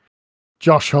 Orlowski,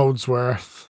 Josh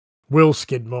Holdsworth, Will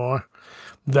Skidmore,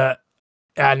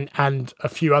 and a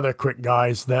few other quick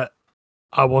guys that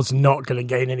I was not going to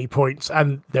gain any points,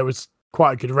 and there was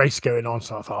quite a good race going on,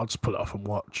 so I thought I'll just pull it off and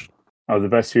watch. Oh, the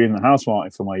best view in the house,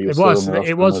 Martin, from where you were.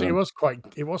 It was quite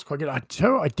good. I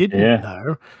didn't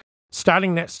know.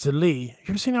 Standing next to Lee, you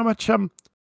ever seen how much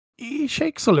he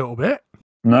shakes a little bit?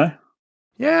 No.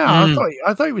 Yeah,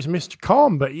 I thought he was Mr.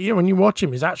 Calm, but when you watch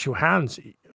him, his actual hands,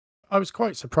 I was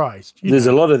quite surprised. There's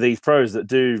a lot of these pros that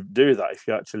do that. If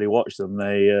you actually watch them,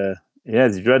 they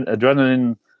the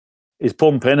adrenaline is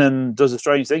pumping and does a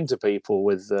strange thing to people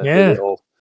with it all.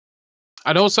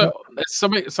 And also,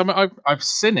 something I've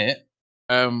seen it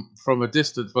from a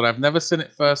distance, but I've never seen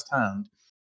it firsthand.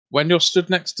 When you're stood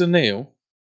next to Neil,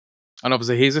 and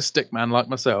obviously he's a stick man like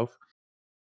myself,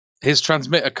 his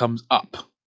transmitter comes up.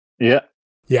 Yeah.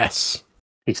 Yes.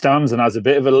 He stands and has a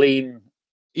bit of a lean.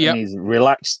 Yeah. He's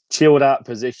relaxed, chilled out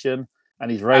position, and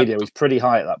his radio is pretty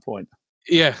high at that point.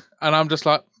 Yeah, and I'm just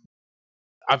like,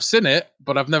 I've seen it,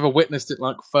 but I've never witnessed it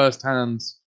like firsthand.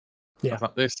 Yeah,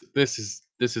 like, this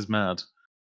is mad.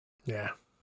 Yeah.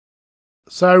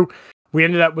 So we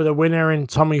ended up with a winner in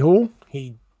Tommy Hall.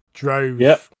 He drove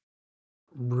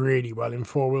really well in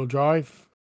 4-wheel drive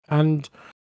and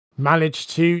managed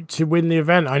to win the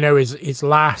event. I know his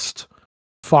last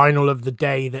final of the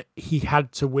day that he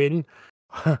had to win.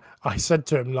 I said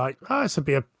to him, like, this would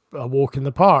be a walk in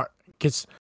the park, because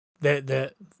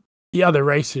the other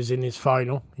racers in his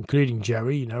final, including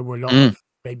Joey, were not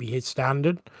maybe his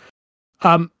standard.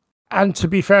 And to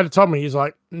be fair to Tommy, he's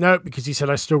like, no, because he said,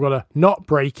 I still got to not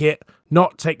break it,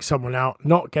 not take someone out,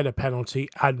 not get a penalty,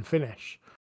 and finish.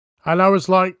 And I was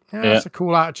like, that's a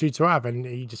cool attitude to have. And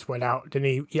he just went out,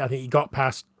 didn't he? I think he got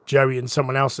past Joey and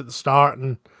someone else at the start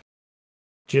and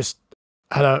just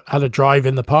had a drive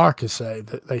in the park, as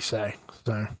they say.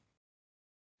 So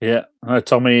Yeah,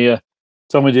 Tommy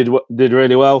did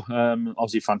really well.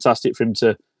 Obviously, fantastic for him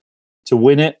to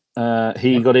win it.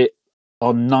 He got it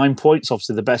on 9 points.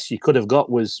 Obviously, the best you could have got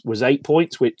was 8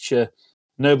 points, which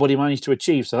nobody managed to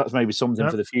achieve. So that's maybe something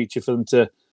for the future for them to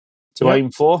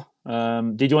aim for.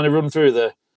 Did you want to run through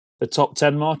the top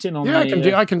 10, Martin?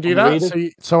 I can do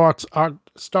that. So our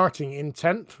starting in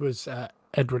 10th was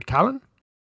Edward Callan,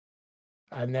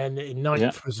 and then in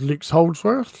 9th was Luke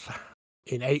Holdsworth.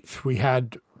 In 8th we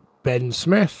had Ben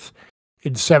Smith.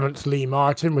 In 7th, Lee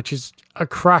Martin, which is a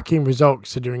cracking result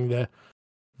considering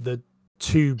the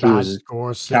two bad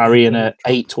scores. Carrying an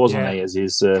 8, wasn't he, as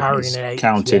his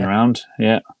counting round?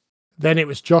 Yeah. Then it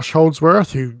was Josh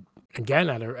Holdsworth, who again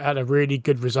had a really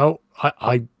good result.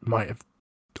 I might have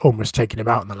almost taken him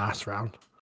out in the last round.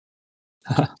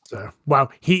 So,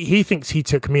 well, he thinks he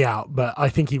took me out, but I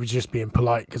think he was just being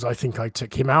polite because I think I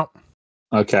took him out.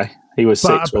 Okay, he was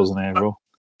 6, wasn't he, overall?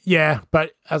 Yeah,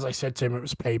 but as I said to him, it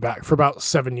was payback for about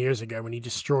 7 years ago when he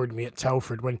destroyed me at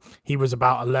Telford when he was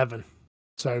about 11.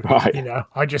 So,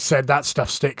 I just said that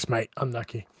stuff sticks, mate.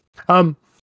 Unlucky.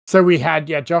 So we had,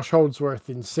 Josh Holdsworth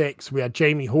in 6. We had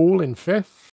Jamie Hall in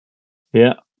 5th.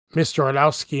 Yeah. Mr.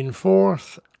 Orlowski in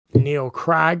 4th. Neil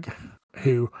Cragg,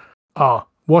 who,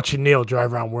 watching Neil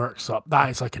drive around Worksop,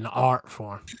 that is like an art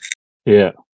form.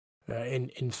 Yeah. In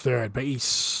 3rd, but he's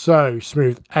so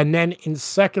smooth. And then in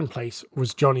 2nd place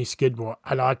was Johnny Skidmore.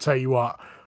 And I tell you what,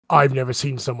 I've never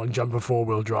seen someone jump a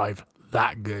 4-wheel drive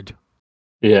that good.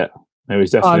 Yeah, he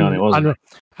was definitely on it, wasn't he?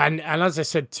 And as I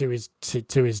said to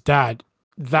his dad,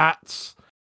 that's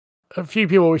a few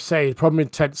people always say the problem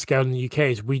with 10th scale in the UK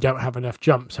is we don't have enough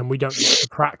jumps and we don't get to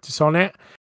practice on it.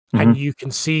 Mm-hmm. And you can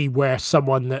see where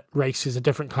someone that races a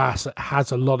different class that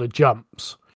has a lot of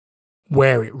jumps,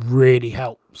 where it really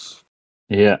helps.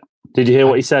 Yeah. Did you hear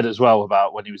what he said as well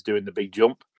about when he was doing the big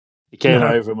jump? He came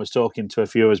over and was talking to a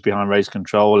few of us behind race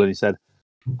control, and he said,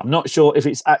 I'm not sure if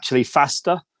it's actually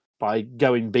faster by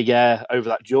going big air over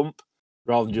that jump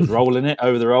rather than just rolling it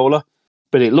over the roller,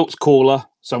 but it looks cooler,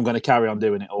 so I'm going to carry on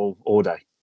doing it all day.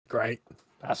 Great.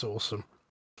 That's awesome.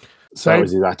 So that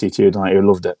was his attitude, and he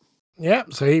loved it. Yeah,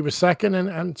 so he was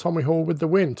 2nd, and Tommy Hall with the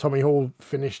win. Tommy Hall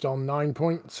finished on 9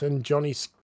 points, and Johnny's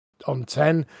on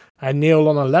 10, and Neil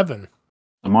on 11.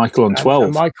 And Michael on 12.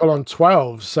 And Michael on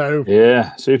 12. So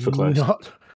yeah, super close.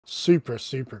 Not super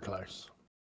close.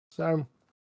 So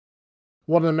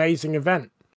what an amazing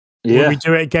event. Yeah. Will we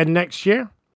do it again next year?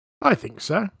 I think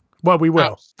so. Well, we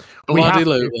will.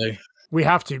 Absolutely. We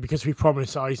have to because we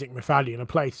promised Isaac Mafallian a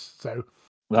place. So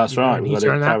that's right. We've got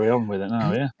to carry on with it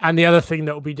now, yeah. And the other thing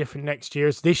that will be different next year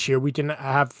is this year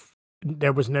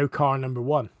there was no car number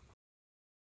 1.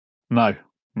 No.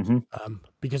 Mm-hmm.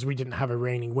 Because we didn't have a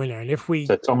reigning winner. And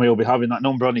so Tommy will be having that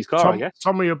number on his car, I guess.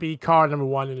 Tommy will be car number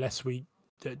 1 unless we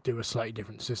do a slightly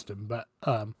different system, but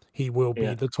he will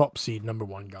be the top seed number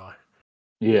 1 guy.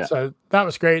 Yeah. So that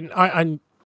was great. And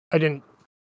I didn't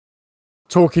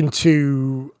talking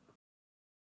to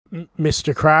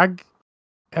Mr. Cragg,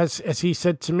 as he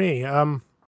said to me,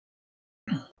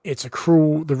 it's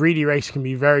the relay race can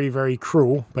be very, very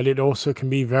cruel, but it also can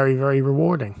be very, very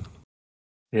rewarding.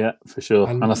 Yeah, for sure.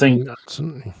 And I think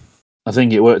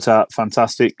it worked out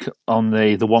fantastic on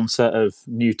the one set of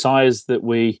new tyres that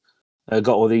we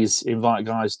got all these invite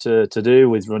guys to do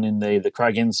with running the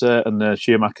Cragg insert and the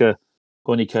Schumacher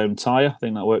honeycomb tyre. I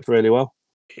think that worked really well.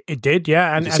 It did,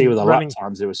 yeah. And you see with the lap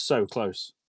times, it was so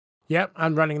close. Yep,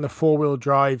 and running the 4-wheel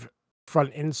drive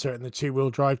front insert and the 2-wheel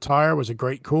drive tyre was a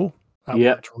great call. That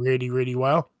worked really, really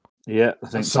well. Yeah, I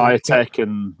think tyre tech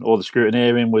and all the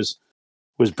scrutineering was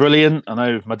brilliant. I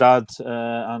know my dad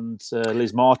and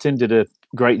Liz Martin did a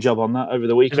great job on that over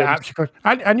the weekend.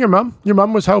 And your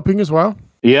mum was helping as well.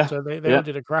 Yeah. So they all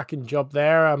did a cracking job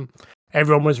there.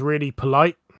 Everyone was really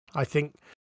polite. I think,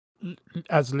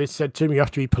 as Liz said to me, you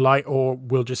have to be polite or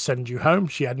we'll just send you home.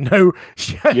 She had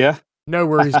no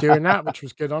worries doing that, which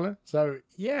was good on her. So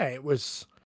yeah, it was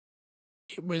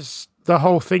the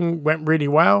whole thing went really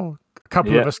well. A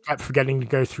couple of us kept forgetting to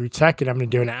go through tech and having to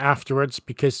doing it afterwards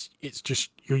because it's just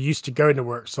you're used to going to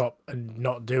workshop and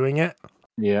not doing it.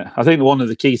 Yeah, I think one of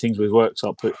the key things with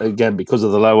workshop, again, because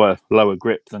of the lower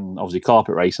grip than obviously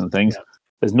carpet race and things,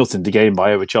 there's nothing to gain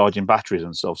by overcharging batteries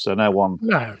and stuff. So no one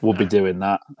will be doing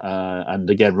that. And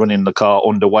again, running the car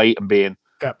underweight and being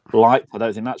light, I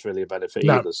don't think that's really a benefit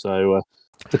either. So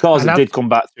the cars that did come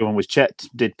back through and was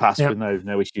checked did pass with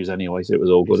no issues anyway. So it was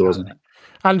all good, wasn't it?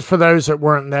 And for those that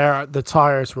weren't there, the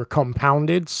tyres were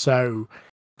compounded. So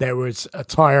there was a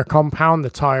tyre compound.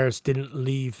 The tyres didn't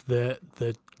leave the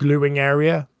gluing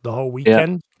area the whole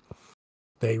weekend.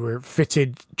 They were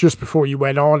fitted just before you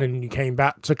went on and you came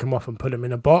back, took them off and put them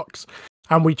in a box.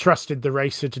 and we trusted the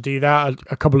racer to do that.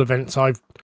 A couple of events I've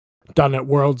done at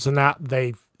Worlds and that,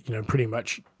 they've, pretty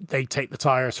much they take the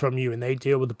tires from you and they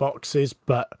deal with the boxes.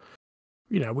 But,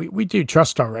 we do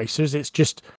trust our racers. It's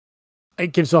just,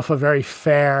 it gives off a very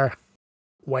fair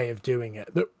way of doing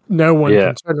it. That no one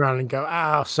can turn around and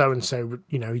go, so-and-so,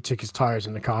 he took his tires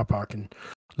in the car park and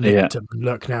licked him. And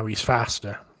look, now he's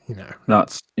faster.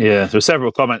 There were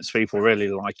several comments, people really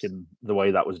liking the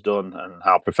way that was done and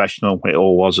how professional it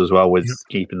all was as well, with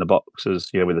keeping the boxes,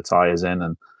 with the tires in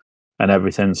and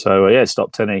everything. So it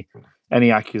stopped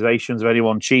any accusations of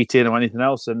anyone cheating or anything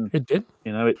else, and it did.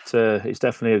 It's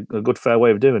definitely a good, fair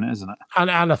way of doing it, isn't it?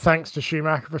 And a thanks to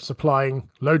Schumacher for supplying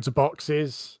loads of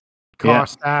boxes, car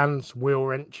stands, wheel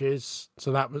wrenches.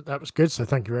 So that was good. So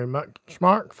thank you very much,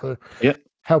 Mark, for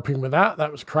helping with that.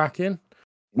 That was cracking.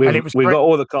 We got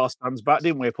all the car stands back,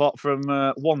 didn't we? Apart from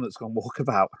one that's gone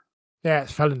walkabout. Yeah, it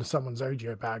fell into someone's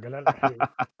audio bag. I don't know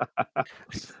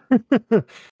who.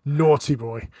 Naughty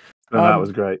boy. And that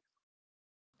was great.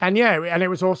 And and it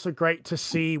was also great to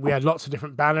see. We had lots of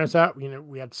different banners up.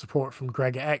 We had support from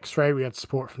Greg at X-Ray. We had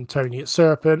support from Tony at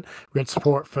Serpent. We had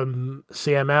support from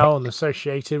CML and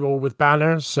Associated, all with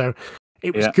banners. So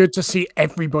it was good to see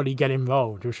everybody get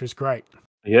involved, which was great.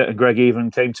 Yeah, and Greg even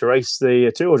came to race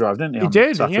the two-wheel drive, didn't he? He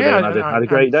did, Saturday, yeah. And had a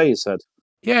great day, he said.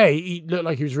 Yeah, he looked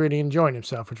like he was really enjoying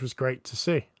himself, which was great to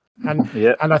see. And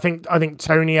and I think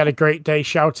Tony had a great day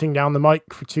shouting down the mic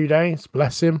for 2 days.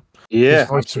 Bless him. Yeah, his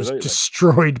voice was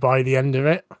destroyed by the end of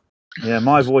it. Yeah,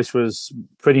 my voice was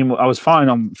I was fine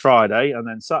on Friday, and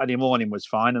then Saturday morning was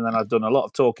fine, and then I've done a lot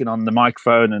of talking on the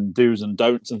microphone and do's and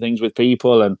don'ts and things with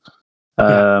people,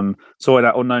 and sorting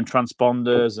out unknown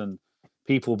transponders and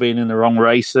people being in the wrong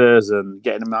races and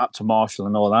getting them out to Marshall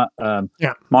and all that.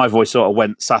 My voice sort of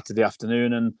went Saturday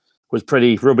afternoon and was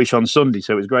pretty rubbish on Sunday.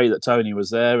 So it was great that Tony was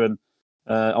there. And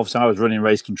obviously I was running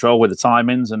race control with the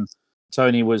timings, and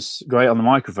Tony was great on the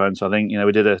microphone. So I think,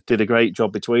 we did a great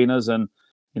job between us, and,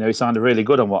 he sounded really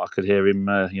good on what I could hear him,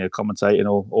 commentating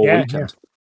all weekend.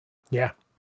 Yeah,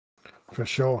 for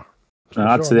sure.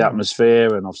 Add to the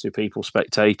atmosphere, and obviously people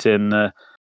spectating,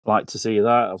 like to see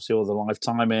that. Obviously all the live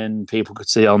timing people could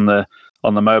see on the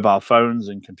mobile phones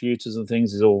and computers and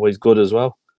things is always good as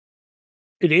well.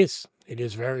 It is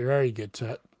very, very good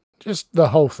to just the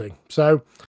whole thing. So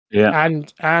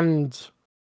and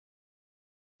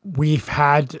we've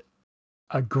had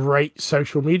a great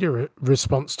social media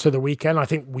response to the weekend. I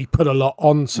think we put a lot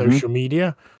on social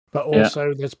media, but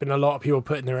also there's been a lot of people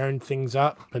putting their own things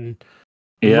up, and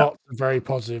lots of very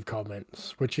positive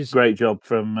comments, which is great job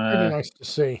from really nice to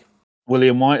see.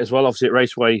 William White as well, obviously at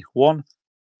Raceway 1,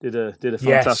 did a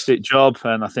fantastic job,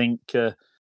 and I think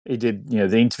he did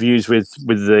the interviews with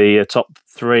the top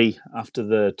 3 after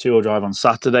the 2-wheel drive on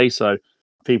Saturday. So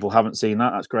people haven't seen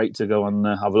that. That's great to go and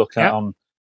have a look at on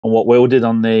what Will did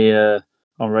on the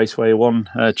on Raceway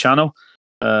 1 channel.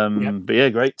 But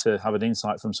great to have an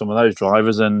insight from some of those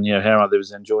drivers, and how they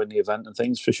was enjoying the event and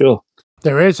things for sure.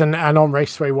 There is, and on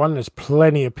Raceway 1, there's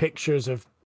plenty of pictures of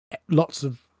lots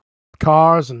of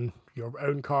cars, and your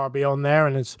own car be on there.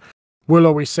 And as Will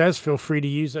always says, feel free to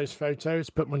use those photos,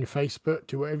 put them on your Facebook,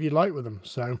 do whatever you like with them.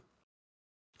 So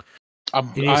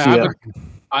I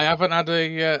haven't had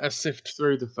a sift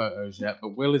through the photos yet,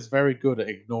 but Will is very good at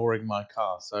ignoring my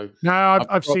car. So no,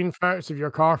 I've seen photos of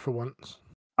your car for once.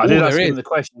 I did ask him the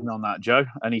question on that, Joe,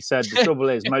 and he said the trouble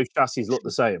is most chassis look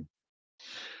the same.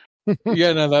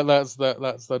 Yeah, no,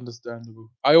 that's understandable.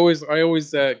 I always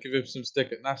give him some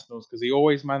stick at nationals because he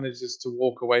always manages to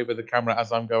walk away with the camera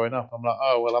as I'm going up. I'm like,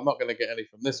 oh well, I'm not going to get any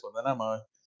from this one, then am I?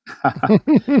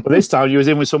 Well, this time you was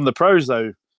in with some of the pros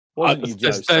though, wasn't you,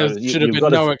 Joe? There should have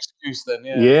been no excuse then.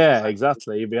 Yeah,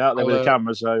 exactly. You'd be out there with a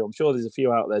camera, so I'm sure there's a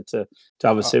few out there to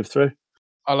have a sift through.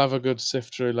 I'll have a good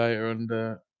sift through later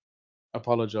and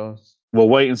apologise. We'll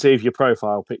wait and see if your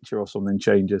profile picture or something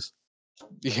changes.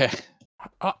 Yeah.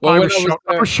 I was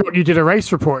shocked you did a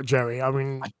race report, Joey. I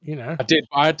mean, I did.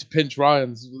 I had to pinch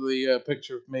Ryan's the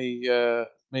picture of me,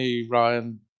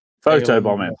 Ryan. Photo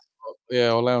bombing.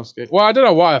 Yeah, Orlowski. Well, I don't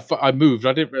know why I moved.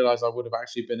 I didn't realise I would have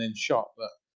actually been in shot,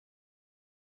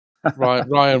 but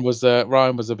Ryan was a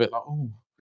bit like,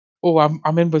 oh,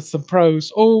 I'm in with some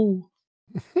pros. Oh,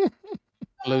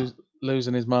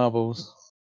 losing his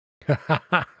marbles.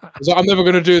 So I'm never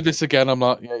going to do this again. I'm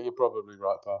like, yeah, you're probably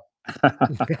right, pal.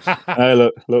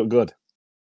 Hey, look good.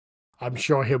 I'm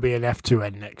sure he'll be an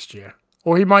F2N next year,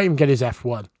 or he might even get his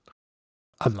F1.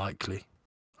 Unlikely,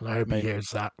 and I hope he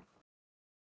hears that.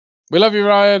 We love you,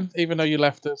 Ryan, even though you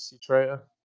left us, you traitor.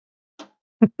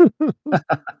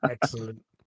 Excellent.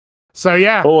 So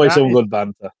yeah, always some good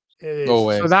banter. It is.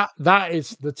 Always. So that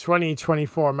is the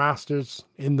 2024 Masters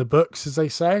in the books, as they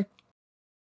say.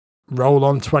 Roll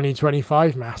on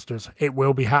 2025 Masters. It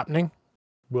will be happening.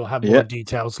 We'll have more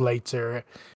details later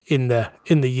in the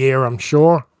year, I'm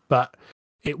sure, but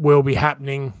it will be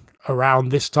happening around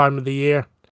this time of the year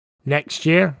next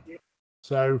year.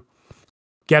 So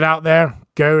get out there,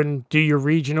 go and do your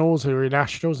regionals or your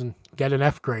nationals and get an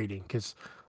F grading, because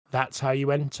that's how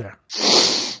you enter.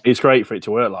 It's great for it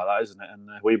to work like that, isn't it? And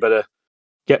we better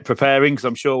get preparing, because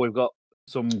I'm sure we've got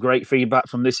some great feedback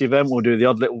from this event. We'll do the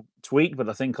odd little tweak, but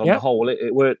I think on the whole,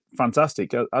 it worked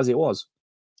fantastic as it was.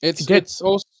 It's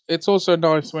also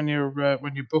nice when you're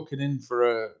booking in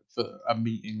for a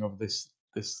meeting of this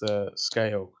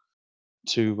scale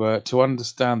to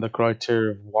understand the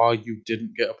criteria of why you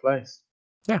didn't get a place.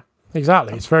 Yeah,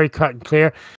 exactly. It's very cut and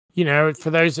clear. You know, for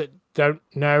those that don't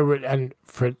know, and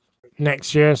for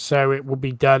next year, so it will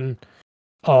be done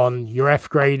on your F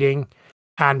grading,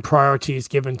 and priority is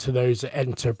given to those that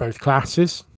enter both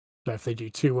classes. So if they do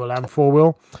 2-wheel and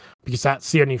 4-wheel, because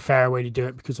that's the only fair way to do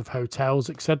it because of hotels,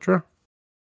 etc.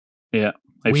 Yeah.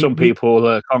 If some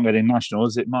people can't get in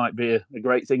nationals, it might be a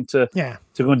great thing to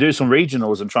go and do some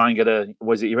regionals and try and get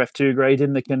was it your F2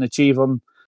 grading they can achieve on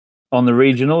the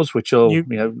regionals, which will,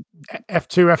 F2,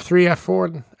 F3,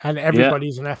 F4, and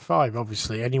everybody's an F5,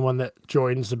 obviously. Anyone that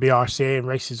joins the BRCA and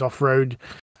races off-road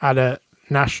at a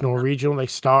national regional, they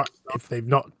start, if they've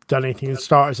not done anything, they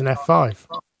start as an F5.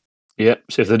 Yep.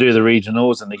 So if they do the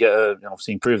regionals and they get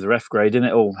obviously improve their F grading,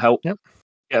 it'll help get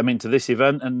them into this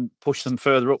event and push them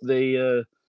further up the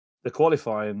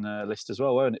qualifying list as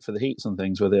well, won't it, for the heats and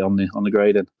things with it on the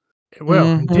grading? It will.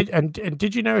 Mm-hmm. And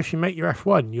did you know if you make your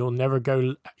F1, you'll never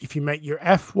go. If you make your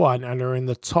F1 and are in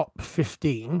the top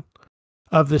 15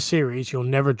 of the series, you'll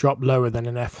never drop lower than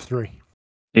an F3.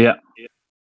 Yeah.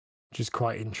 Which is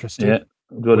quite interesting. Yeah,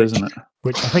 good, isn't it?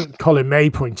 Which I think Colin May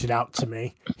pointed out to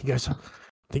me. He goes, I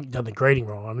think you've done the grading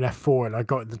wrong. I'm an F4 and I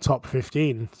got in the top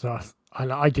 15. So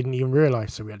I didn't even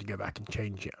realise, so we had to go back and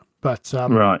change it. But,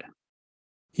 right.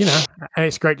 You know, and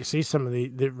it's great to see some of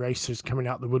the racers coming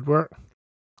out the woodwork.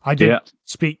 I did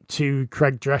speak to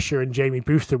Craig Drescher and Jamie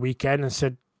Booth the weekend and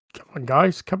said, come on,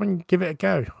 guys, come and give it a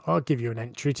go. I'll give you an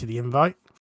entry to the invite.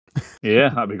 Yeah,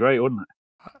 that'd be great, wouldn't it?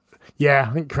 Yeah,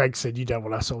 I think Craig said you don't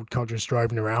want us old codgers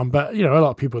driving around, but, you know, a lot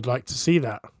of people would like to see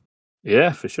that.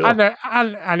 Yeah, for sure.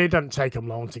 And it doesn't take them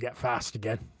long to get fast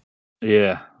again.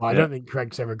 Yeah. Well, I don't think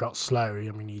Craig's ever got slow.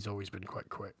 I mean, he's always been quite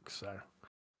quick, so.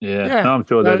 Yeah. No, I'm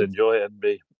sure they'd enjoy it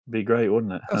and be great,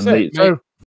 wouldn't it? That's it. So,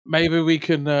 maybe we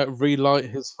can relight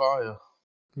his fire.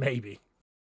 Maybe.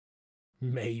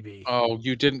 Oh,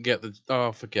 you didn't get the...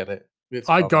 Oh, forget it.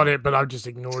 I got it, but I just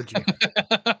ignored you.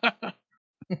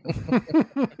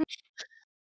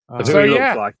 That's what he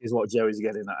looks like is what Joey's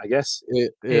getting at, I guess.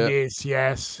 It is,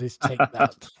 yes. Let's take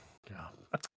that.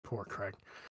 Poor Craig.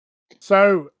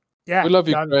 So, yeah. We love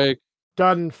you, Craig.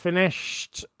 Done,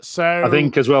 finished. So I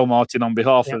think as well, Martin, on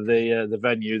behalf of the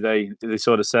venue, they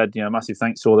sort of said, massive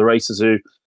thanks to all the racers who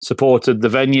supported the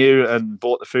venue and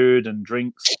bought the food and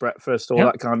drinks, breakfast, all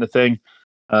that kind of thing.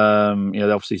 They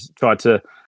obviously tried to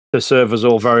serve us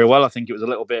all very well. I think it was a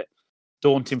little bit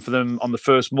daunting for them on the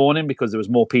first morning because there was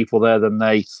more people there than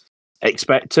they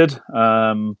expected.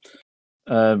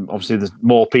 Obviously, there's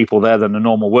more people there than a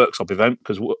normal workshop event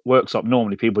because workshop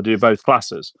normally people do both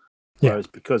classes. Whereas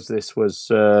because this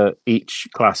was each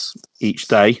class each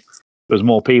day, there was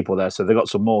more people there, so they got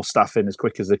some more staff in as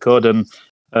quick as they could, and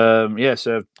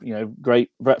so great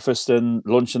breakfast and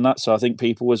lunch and that. So I think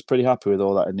people was pretty happy with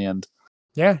all that in the end.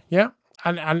 Yeah,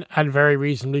 and very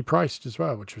reasonably priced as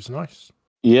well, which was nice.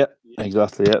 Yeah,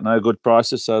 exactly. Yeah, no, good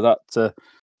prices. So that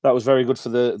was very good for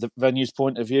the venue's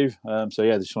point of view.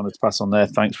 Just wanted to pass on there.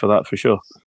 Thanks for that for sure.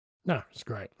 No, it's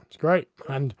great. It's great,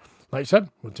 and like I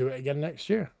said, we'll do it again next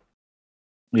year.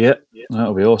 Yeah,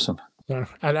 that'll be awesome. So,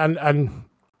 and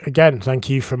again, thank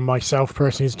you from myself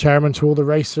personally as chairman to all the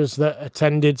racers that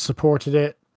attended, supported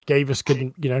it, gave us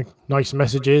good, nice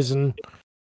messages, and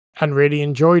really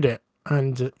enjoyed it.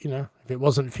 And if it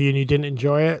wasn't for you and you didn't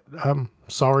enjoy it,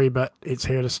 sorry, but it's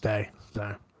here to stay.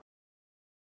 So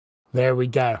there we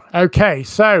go. Okay,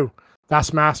 so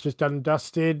that's Masters done and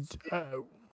dusted.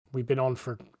 We've been on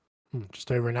for just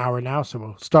over an hour now, so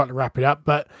we'll start to wrap it up.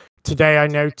 But today I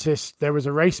noticed there was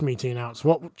a race meeting announced.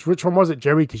 Which one was it,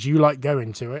 Joey? Because you like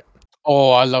going to it.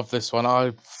 Oh, I love this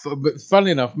one.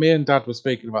 Funnily enough, me and Dad were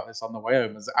speaking about this on the way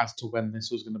home as to when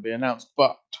this was going to be announced.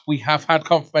 But we have had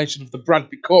confirmation of the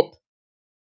Bradley Cup,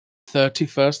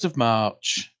 31st of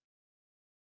March.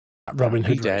 At Robin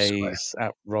Hood days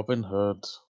at Robin Hood,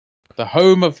 the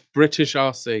home of British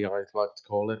RC, I like to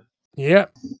call it. Yeah.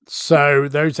 So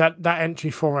that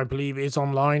entry form, I believe, is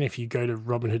online. If you go to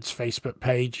Robinhood's Facebook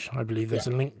page, I believe there's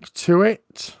a link to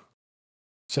it.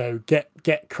 So get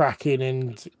cracking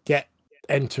and get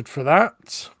entered for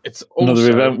that. It's Another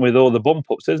also, event with all the bump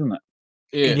ups, isn't it?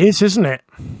 It is, isn't it?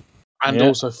 and Yeah.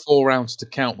 also 4 rounds to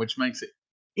count, which makes it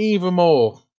even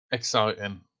more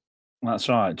exciting. That's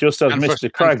right. Just as And Mr.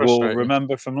 Cragg will frustrating.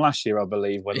 remember from last year, I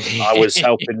believe, when I was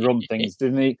helping run things,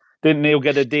 didn't he? Didn't Neil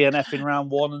get a DNF in round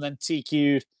 1 and then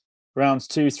TQ'd rounds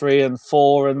 2, 3, and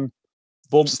 4 and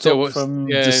bumped Still, up from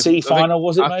the yeah, C I think- final?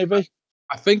 Was it I- maybe?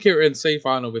 I think it were in C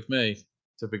final with me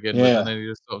to begin with, Yeah. and then he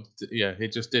just he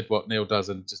just did what Neil does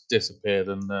and just disappeared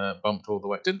and bumped all the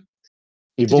way. He Did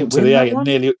he bumped to win the that 8 one?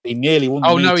 and nearly won the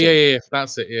Oh no, meeting. yeah,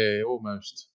 that's it. Yeah,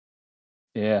 almost.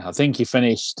 Yeah, I think he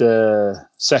finished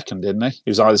second, didn't he?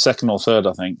 He was either second or third,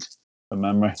 I think, from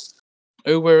memory.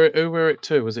 Who were it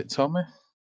to? Was it Tommy?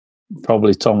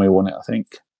 Probably Tommy won it, I think.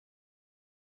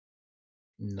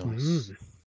 Nice.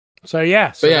 So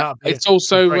yeah, But yeah, that'll be it's a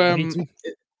also great meeting.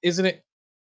 isn't it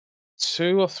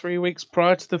 2 or 3 weeks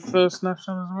prior to the first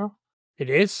national as well? It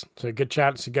is. So a good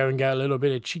chance to go and get a little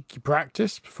bit of cheeky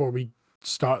practice before we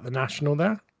start the national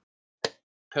there.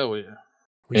 Hell yeah!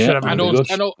 We should have a And little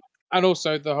also, and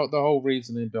also the whole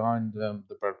reasoning behind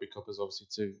the Bradbury Cup is obviously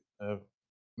to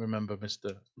remember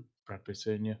Mr. Bradbury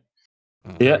Senior.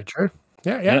 Yeah. Very true.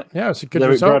 Yeah. It's a good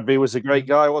Derek result. Bradbury was a great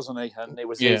guy, wasn't he? And it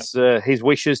was his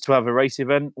wishes to have a race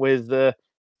event with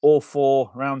all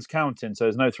 4 rounds counting, so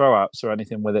there's no throwouts or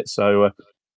anything with it. So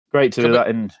great to do that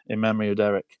in memory of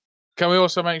Derek. Can we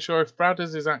also make sure if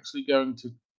Bradders is actually going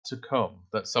to come,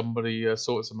 that somebody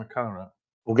sorts him a car out?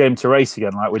 We'll get him to race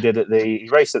again, like we did he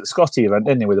raced at the Scotty event,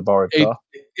 didn't he, with a borrowed car?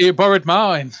 He borrowed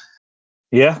mine.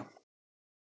 Yeah.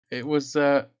 It was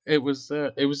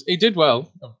he did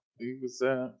well.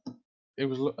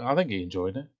 I think he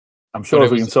enjoyed it. I'm sure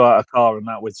if we can sort out a car and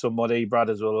that with somebody,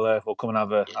 Bradders will come and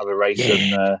have a race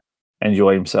and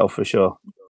enjoy himself for sure.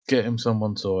 Get him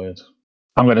someone sorted.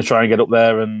 I'm going to try and get up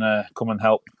there and come and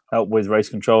help with race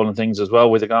control and things as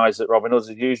well with the guys at Robin Hood's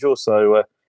as usual. So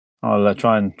I'll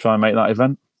try and make that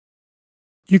event.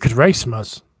 You could race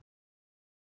Muzz.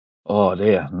 Oh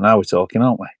dear! Now we're talking,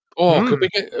 aren't we? Oh, could we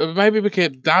maybe we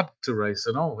get Dad to race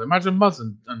and all? Imagine Muzz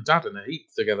and Dad in a heat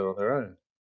together on their own.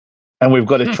 And we've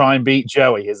got to try and beat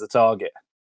Joey as the target.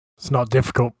 It's not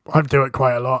difficult. I do it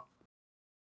quite a lot.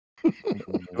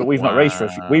 But we've not raced for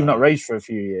a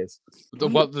few years.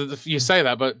 You say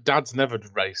that, but Dad's never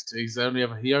raced. He only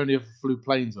ever flew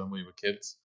planes when we were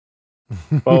kids.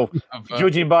 Well,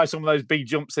 judging by some of those big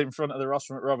jumps in front of the Ross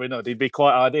from Robin Hood, he'd be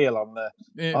quite ideal on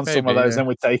some of those. Then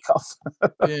we'd take off.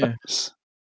 Yeah.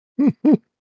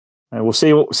 We'll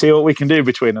see what we can do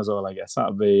between us all. I guess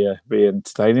that'd be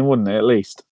entertaining, wouldn't it? At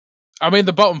least. I mean,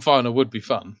 the bottom final would be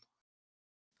fun.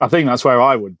 I think that's where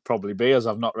I would probably be, as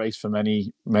I've not raced for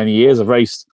many years. I've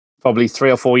raced probably 3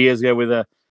 or 4 years ago with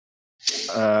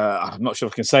I'm not sure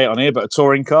if I can say it on here, but a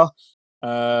touring car.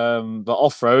 But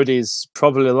off-road is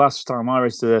probably the last time I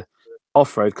raced a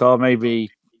off-road car, maybe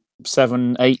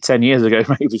 7, 8, 10 years ago,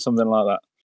 maybe something like that.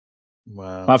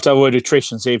 Wow. I have to have a word with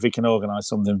Trish and see if he can organise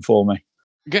something for me.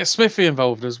 Get Smithy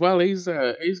involved as well. He's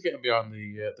getting behind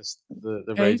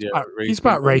the radio. He's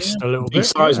about racing a little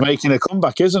bit. He's making a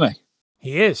comeback, isn't he?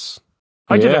 He is.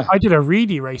 I did a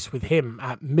Reedy race with him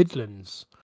at Midlands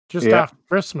just after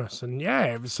Christmas, and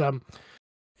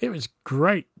it was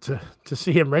great to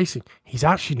see him racing. He's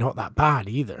actually not that bad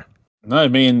either. No,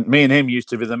 me and him used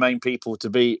to be the main people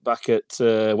to beat back at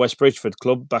West Bridgeford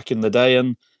Club back in the day,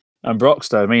 and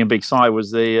Broxtowe. Me and Big Si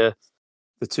was the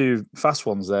 2 fast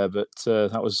ones there, but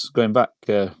that was going back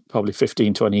probably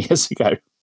 15, 20 years ago.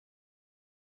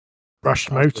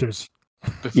 Brushed motors.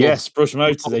 Yes, Brush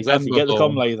Motors, exactly. Get the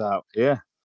com lathe out. Yeah.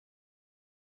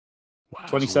 Wow.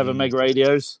 27 meg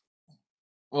radios.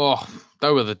 Oh,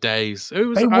 those were the days. They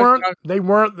weren't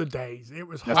the days. It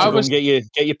was hard. Get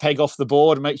your peg off the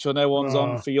board and make sure no one's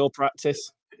on for your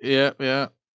practice. Yeah.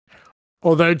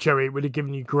 Although, Joey, it would have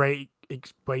given you great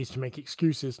ways to make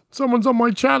excuses. Someone's on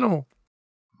my channel.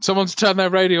 Someone's turned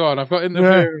their radio on. I've got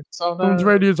interference. Someone's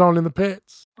radio's on in the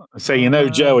pits. So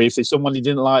Joey, if there's someone you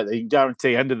didn't like, you can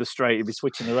guarantee end of the straight you'd be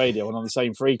switching the radio on the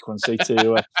same frequency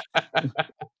to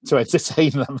entertain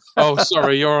them. Oh,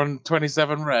 sorry, you're on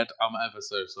 27 red. I'm ever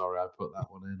so sorry. I put that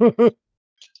one in.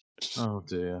 Oh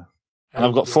dear. And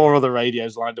I've got 4 other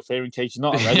radios lined up here in case you're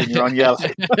not on red and you're on yellow.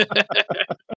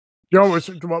 You know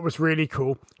what was really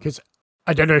cool? Because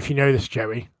I don't know if you know this,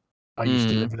 Joey. I used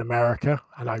to live in America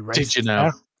and I raced. Did you know?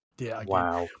 There. Yeah, I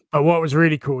wow. did. But what was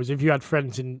really cool is if you had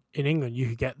friends in England, you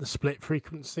could get the split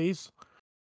frequencies.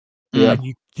 Yeah.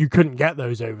 And you couldn't get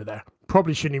those over there.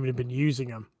 Probably shouldn't even have been using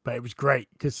them. but it was great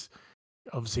because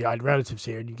obviously I had relatives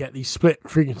here, and you get these split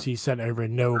frequencies sent over,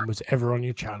 and no one was ever on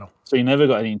your channel. So you never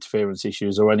got any interference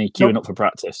issues or any queuing up for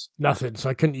practice? Nothing. So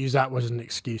I couldn't use that as an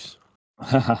excuse.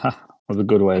 Was a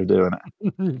good way of doing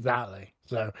it. Exactly.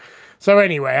 So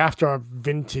anyway, after our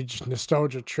vintage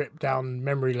nostalgia trip down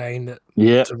memory lane,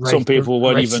 Some people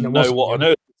won't racing even that know wasn't what on good.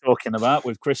 earth we're talking about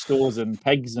with crystals and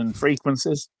pegs and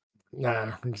frequencies.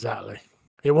 No, exactly.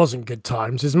 It wasn't good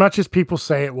times. As much as people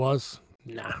say it was,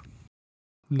 no.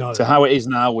 So how it is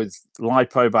now with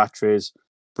LiPo batteries,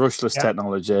 brushless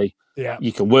technology,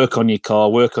 you can work on your car,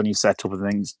 work on your setup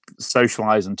and things,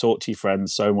 socialise and talk to your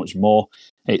friends so much more.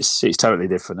 It's totally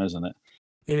different, isn't it?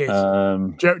 It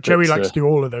is. Joey likes to do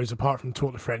all of those apart from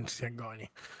talk to friends. He ain't got any.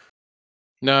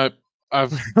 No,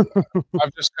 I've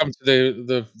just come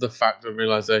to the fact and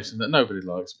realization that nobody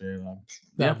likes me.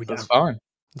 That's fine.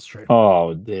 That's true.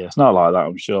 Oh dear, it's not like that,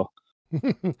 I'm sure.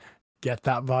 Get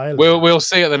that violin. We'll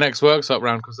see at the next workshop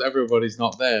round because everybody's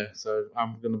not there, so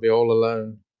I'm going to be all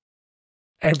alone.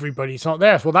 Everybody's not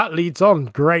there. Well, that leads on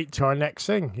great to our next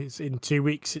thing. It's in 2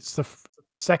 weeks. It's the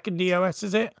second EOS,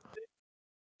 is it?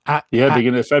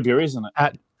 Beginning of February, isn't it?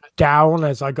 At Down,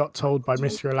 as I got told by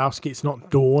Mr. Olowski, it's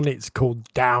not Dawn, it's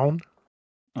called Down.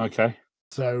 Okay.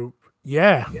 So,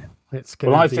 it's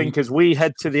going to I think as we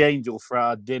head to the Angel for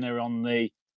our dinner on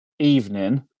the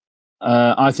evening,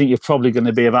 I think you're probably going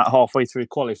to be about halfway through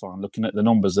qualifying, looking at the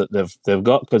numbers that they've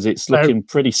got, because it's looking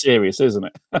pretty serious, isn't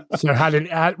it? So I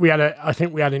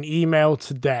think we had an email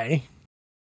today.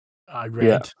 I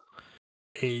read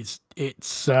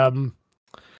so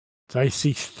I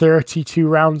see 32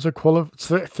 rounds of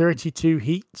 32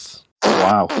 heats.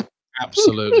 Wow,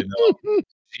 absolutely not.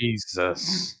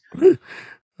 Jesus. Here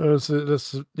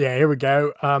we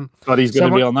go. God, he's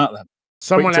going to be on that then.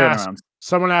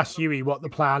 Someone asked Yui what the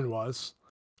plan was,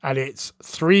 and it's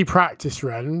 3 practice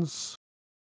runs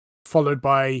followed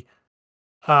by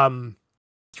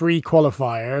 3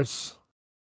 qualifiers,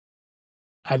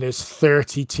 and there's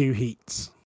 32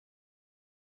 heats.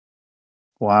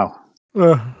 Wow.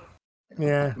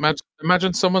 Yeah.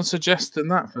 Imagine someone suggesting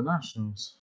that for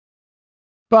nationals.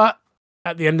 But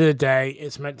at the end of the day,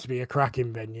 it's meant to be a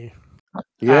cracking venue.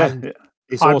 Yeah,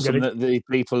 it's awesome that the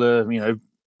people are,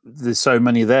 there's so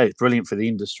many there. It's brilliant for the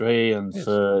industry and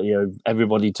for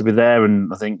everybody to be there.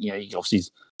 And I think you obviously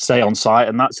stay on site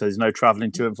and that, so there's no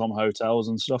traveling to and from hotels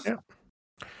and stuff. Yeah.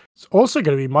 It's also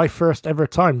going to be my first ever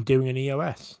time doing an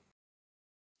EOS.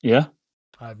 Yeah,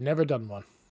 I've never done one,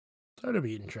 so it'll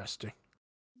be interesting.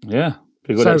 Yeah,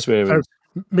 be a good experience.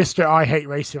 So Mr. I Hate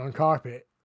Racing on Carpet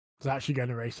is actually going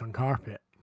to race on carpet.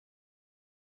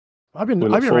 I've been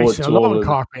racing a lot on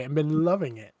carpet and been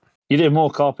loving it. You do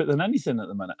more carpet than anything at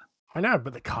the minute. I know,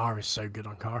 but the car is so good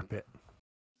on carpet.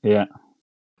 Yeah.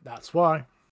 That's why,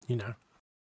 Yeah.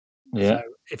 So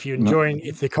if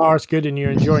the car's good and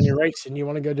you're enjoying your racing, you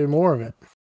want to go do more of it.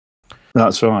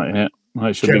 That's right, yeah. Well,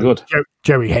 it should be good.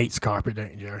 Joey hates carpet,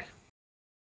 don't you, Jerry?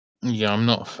 Yeah, I'm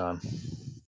not a fan.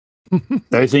 The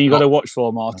only thing you got to watch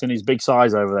for, Martin, is big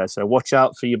size over there. So watch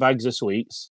out for your bags of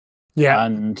sweets. Yeah.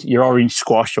 And your orange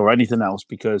squash or anything else,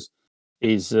 because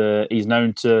he's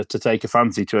known to take a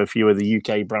fancy to a few of the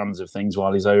UK brands of things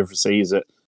while he's overseas at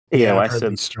EOS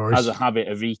and has a habit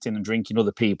of eating and drinking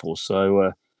other people.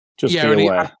 So just be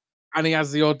aware. And he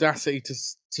has the audacity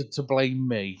to blame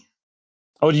me.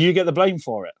 Oh, do you get the blame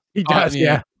for it? He does,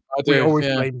 yeah. I do. We always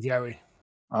blame Joey.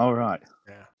 All right.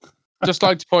 Yeah. Just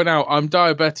like to point out, I'm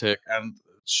diabetic and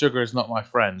sugar is not my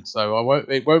friend, so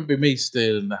it won't be me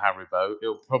stealing the Haribo.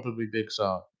 It'll probably be Big Si.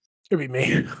 It'll be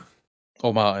me.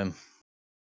 Or Martin.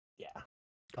 Yeah.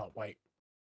 Can't wait.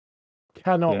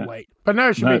 Cannot wait. But no,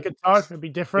 it should be a good time. It'll be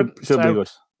different. It should be good.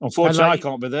 Unfortunately, I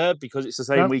can't be there because it's the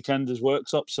same weekend as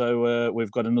Worksop, so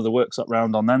we've got another Worksop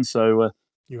round on then. So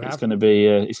it's going to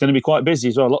be quite busy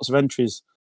as well. Lots of entries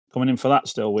coming in for that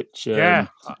still, which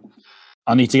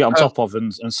I need to get on top of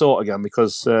and sort again,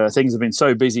 because things have been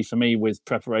so busy for me with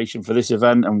preparation for this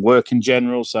event and work in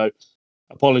general. So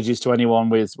apologies to anyone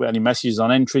with any messages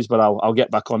on entries, but I'll get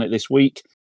back on it this week.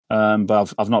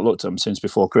 But I've not looked at them since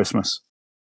before Christmas.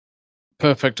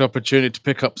 Perfect opportunity to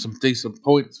pick up some decent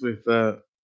points with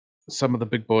some of the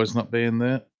big boys not being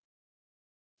there.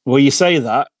 Well, you say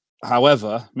that.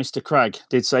 However, Mr. Cragg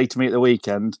did say to me at the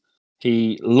weekend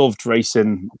he loved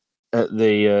racing at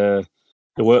the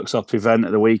Worksop event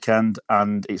at the weekend,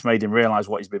 and it's made him realise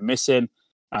what he's been missing,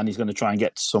 and he's going to try and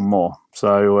get some more.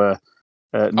 So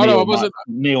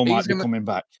Neil might be coming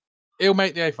back. He'll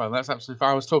make the A-final. That's absolutely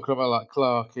fine. I was talking about like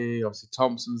Clarkey. Obviously,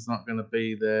 Thompson's not going to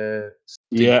be there.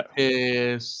 Steve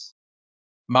Pierce.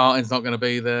 Martin's not going to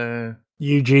be there.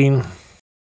 Eugene,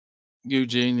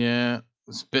 yeah.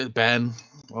 It's a bit Ben.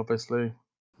 obviously.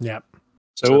 Yeah.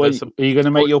 So are there's some- you going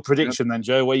to make your prediction then,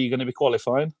 Joe? Where are you going to be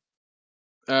qualifying?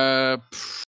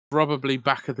 Probably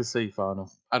back of the C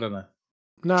final. I don't know.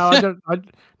 No, I don't.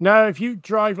 No, if you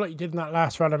drive like you did in that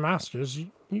last round of Masters,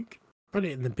 you can put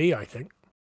it in the B, I think.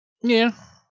 Yeah,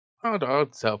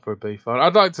 I'd settle for a B final.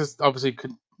 I'd like to obviously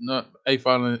A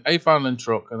final in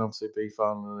truck, and obviously B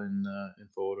final in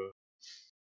four wheel.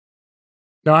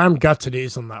 No, I'm gutted it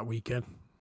is on that weekend.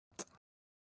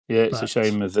 Yeah, it's a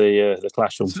shame of the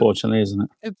clash, unfortunately, isn't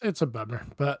it? It's a bummer,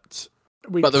 but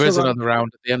there is another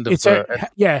round at the end of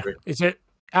Is it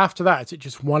after that? Is it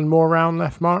just one more round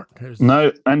left, Mark?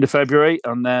 No, end of February,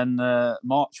 and then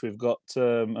March we've got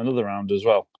another round as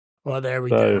well. Well, there we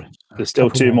go. There's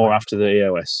still two more after the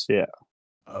EOS. Yeah.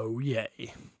 Oh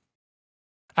yay!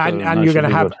 And you're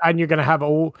gonna have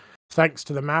all, thanks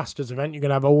to the Masters event, you're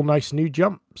gonna have all nice new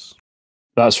jumps.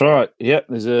 That's right. Yeah,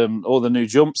 there's all the new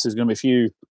jumps. There's going to be a few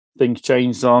things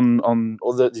changed on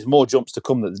there's more jumps to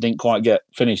come that they didn't quite get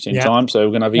finished in time, so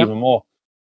we're going to have even more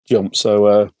jumps.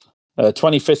 So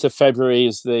 25th of February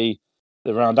is the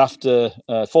round after,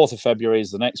 4th of February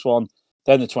is the next one,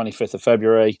 then the 25th of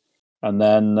February, and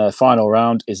then the final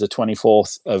round is the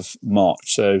 24th of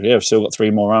March. So yeah, we've still got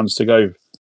 3 more rounds to go.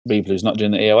 People who's not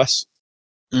doing the EOS.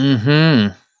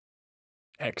 Mm-hmm.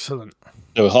 Excellent.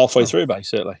 So we're halfway through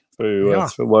basically through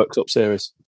World Cup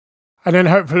series. And then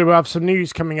hopefully we'll have some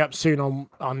news coming up soon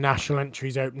on national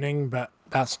entries opening, but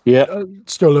that's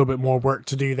still a little bit more work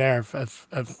to do there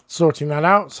of sorting that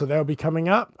out. So they'll be coming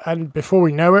up. And before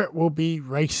we know it, we'll be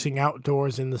racing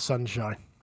outdoors in the sunshine.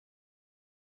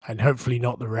 And hopefully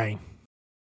not the rain.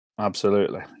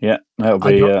 Absolutely. Yeah, that'll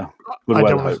be good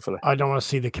weather, hopefully. I don't want to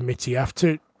see the committee have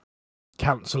to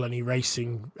cancel any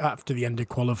racing after the end of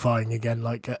qualifying again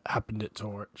like it happened at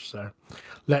Torch. So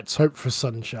let's hope for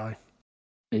sunshine.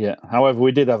 Yeah. However,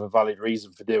 we did have a valid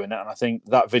reason for doing it, and I think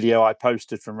that video I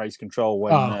posted from Race Control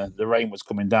when the rain was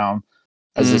coming down,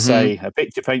 as they say, a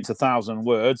picture paints 1,000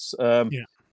 words.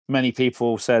 Many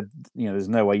people said, there's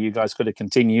no way you guys could have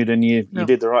continued, and you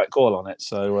did the right call on it.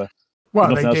 So,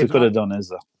 nothing else we could have done, is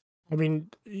there? I mean,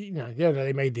 they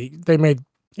made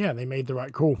the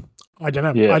right call. I don't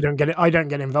know. Yeah. I don't get it. I don't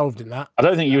get involved in that. I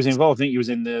don't think he was involved. I think he was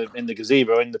in the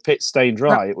gazebo in the pit staying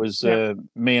dry. It was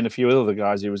me and a few other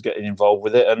guys who was getting involved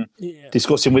with it and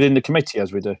discussing within the committee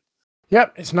as we do.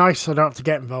 Yep, it's nice. I don't have to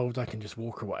get involved. I can just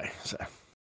walk away.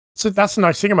 So that's the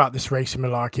nice thing about this racing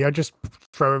malarkey. I just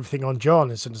throw everything on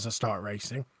John as soon as I start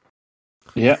racing.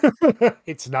 Yeah.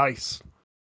 It's nice.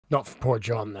 Not for poor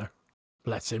John though.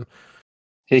 Bless him.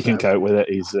 He can cope with it.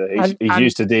 He's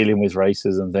used to dealing with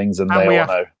races and things, and they all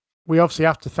know. We obviously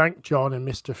have to thank John and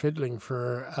Mr. Fiddling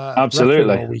for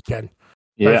absolutely all weekend.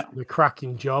 Yeah, the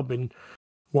cracking job in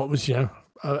what was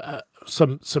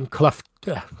some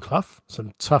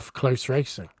tough close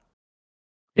racing.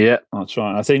 Yeah, that's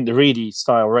right. I think the Reedy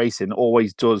style racing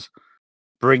always does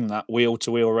bring that wheel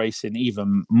to wheel racing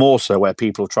even more so, where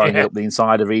people try and get up the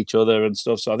inside of each other and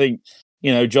stuff. So I think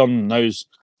John knows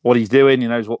what he's doing. He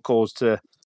knows what calls to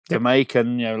make,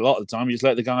 and a lot of the time you just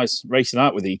let the guys racing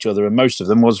out with each other, and most of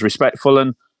them was respectful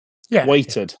and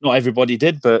waited. Not everybody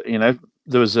did, but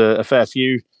there was a fair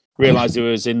few realised it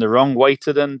was in the wrong,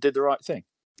 waited and did the right thing.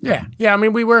 Yeah. I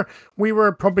mean, we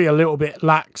were probably a little bit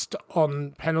laxed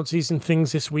on penalties and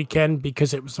things this weekend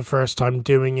because it was the first time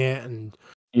doing it, and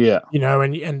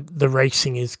and the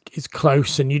racing is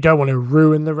close, and you don't want to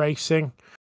ruin the racing.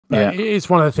 But it is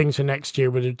one of the things for next year.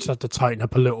 We'd just have to tighten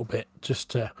up a little bit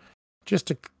just to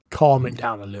calm it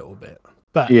down a little bit.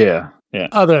 But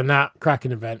other than that,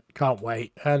 cracking event. Can't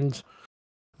wait. And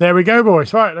there we go,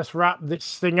 boys. Right, let's wrap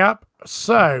this thing up.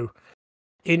 So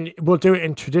we'll do it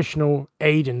in traditional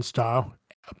Aiden style.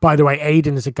 By the way,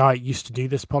 Aiden is a guy who used to do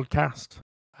this podcast.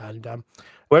 And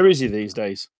where is he these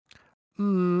days?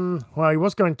 Well, he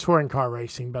was going touring car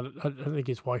racing, but I don't think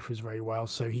his wife was very well,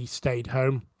 so he stayed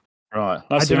home. Right.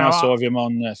 Last thing I saw of him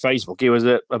on Facebook, he was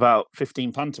at about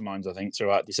 15 pantomimes, I think,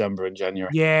 throughout December and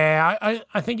January. Yeah,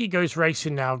 I think he goes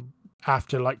racing now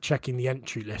after checking the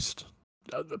entry list.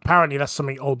 Apparently, that's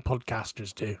something old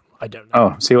podcasters do. I don't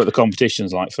know. Oh, see what the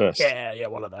competition's like first. Yeah,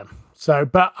 one of them. So,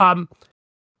 but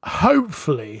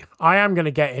hopefully, I am going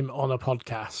to get him on a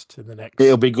podcast in the next.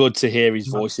 It'll be good to hear his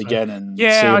voice again and see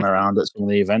him around at some of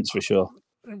the events for sure.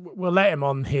 We'll let him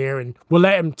on here and we'll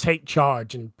let him take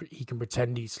charge, and he can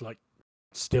pretend he's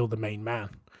still the main man.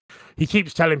 He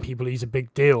keeps telling people he's a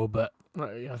big deal, but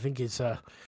I think he's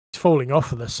falling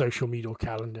off of the social media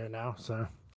calendar now. So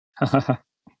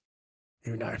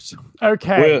who knows?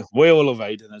 Okay, we all love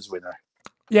Aiden as winner.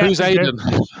 Yeah, who's Aiden?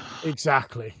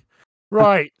 Exactly.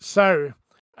 Right. So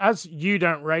as you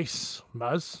don't race,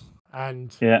 Muzz,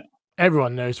 and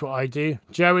Everyone knows what I do.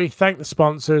 Joey, thank the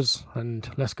sponsors, and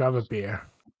let's go have a beer.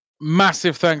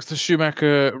 Massive thanks to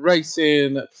Schumacher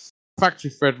Racing,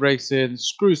 Factory Fred Racing,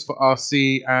 Screws for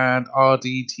RC, and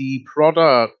RDT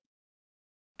Product.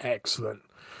 Excellent.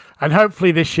 And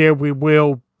hopefully this year we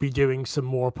will be doing some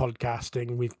more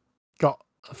podcasting. We've got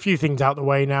a few things out the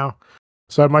way now.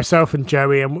 So myself and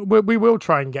Joey, and we will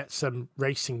try and get some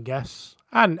racing guests,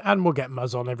 and we'll get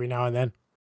Muzz on every now and then.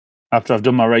 After I've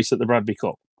done my race at the Bradby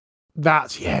Cup. We'll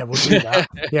do that.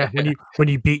 Yeah, when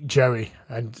you beat Joey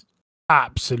and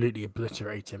absolutely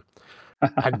obliterate him.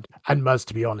 And Muzz,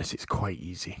 to be honest, it's quite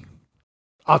easy.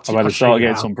 I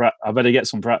better get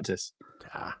some practice.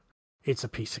 It's a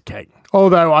piece of cake.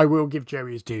 Although I will give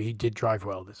Joey his due, he did drive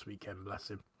well this weekend, bless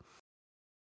him.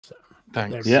 So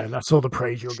thanks. Yeah, that's all the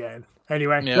praise you're getting.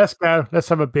 Anyway, let's go. Let's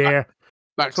have a beer.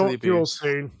 Back Talk to the to you all abuse.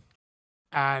 soon.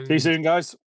 And See you soon,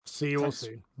 guys. see you all Thanks.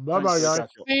 soon. Bye-bye, guys.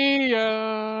 See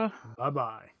ya.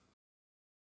 Bye-bye.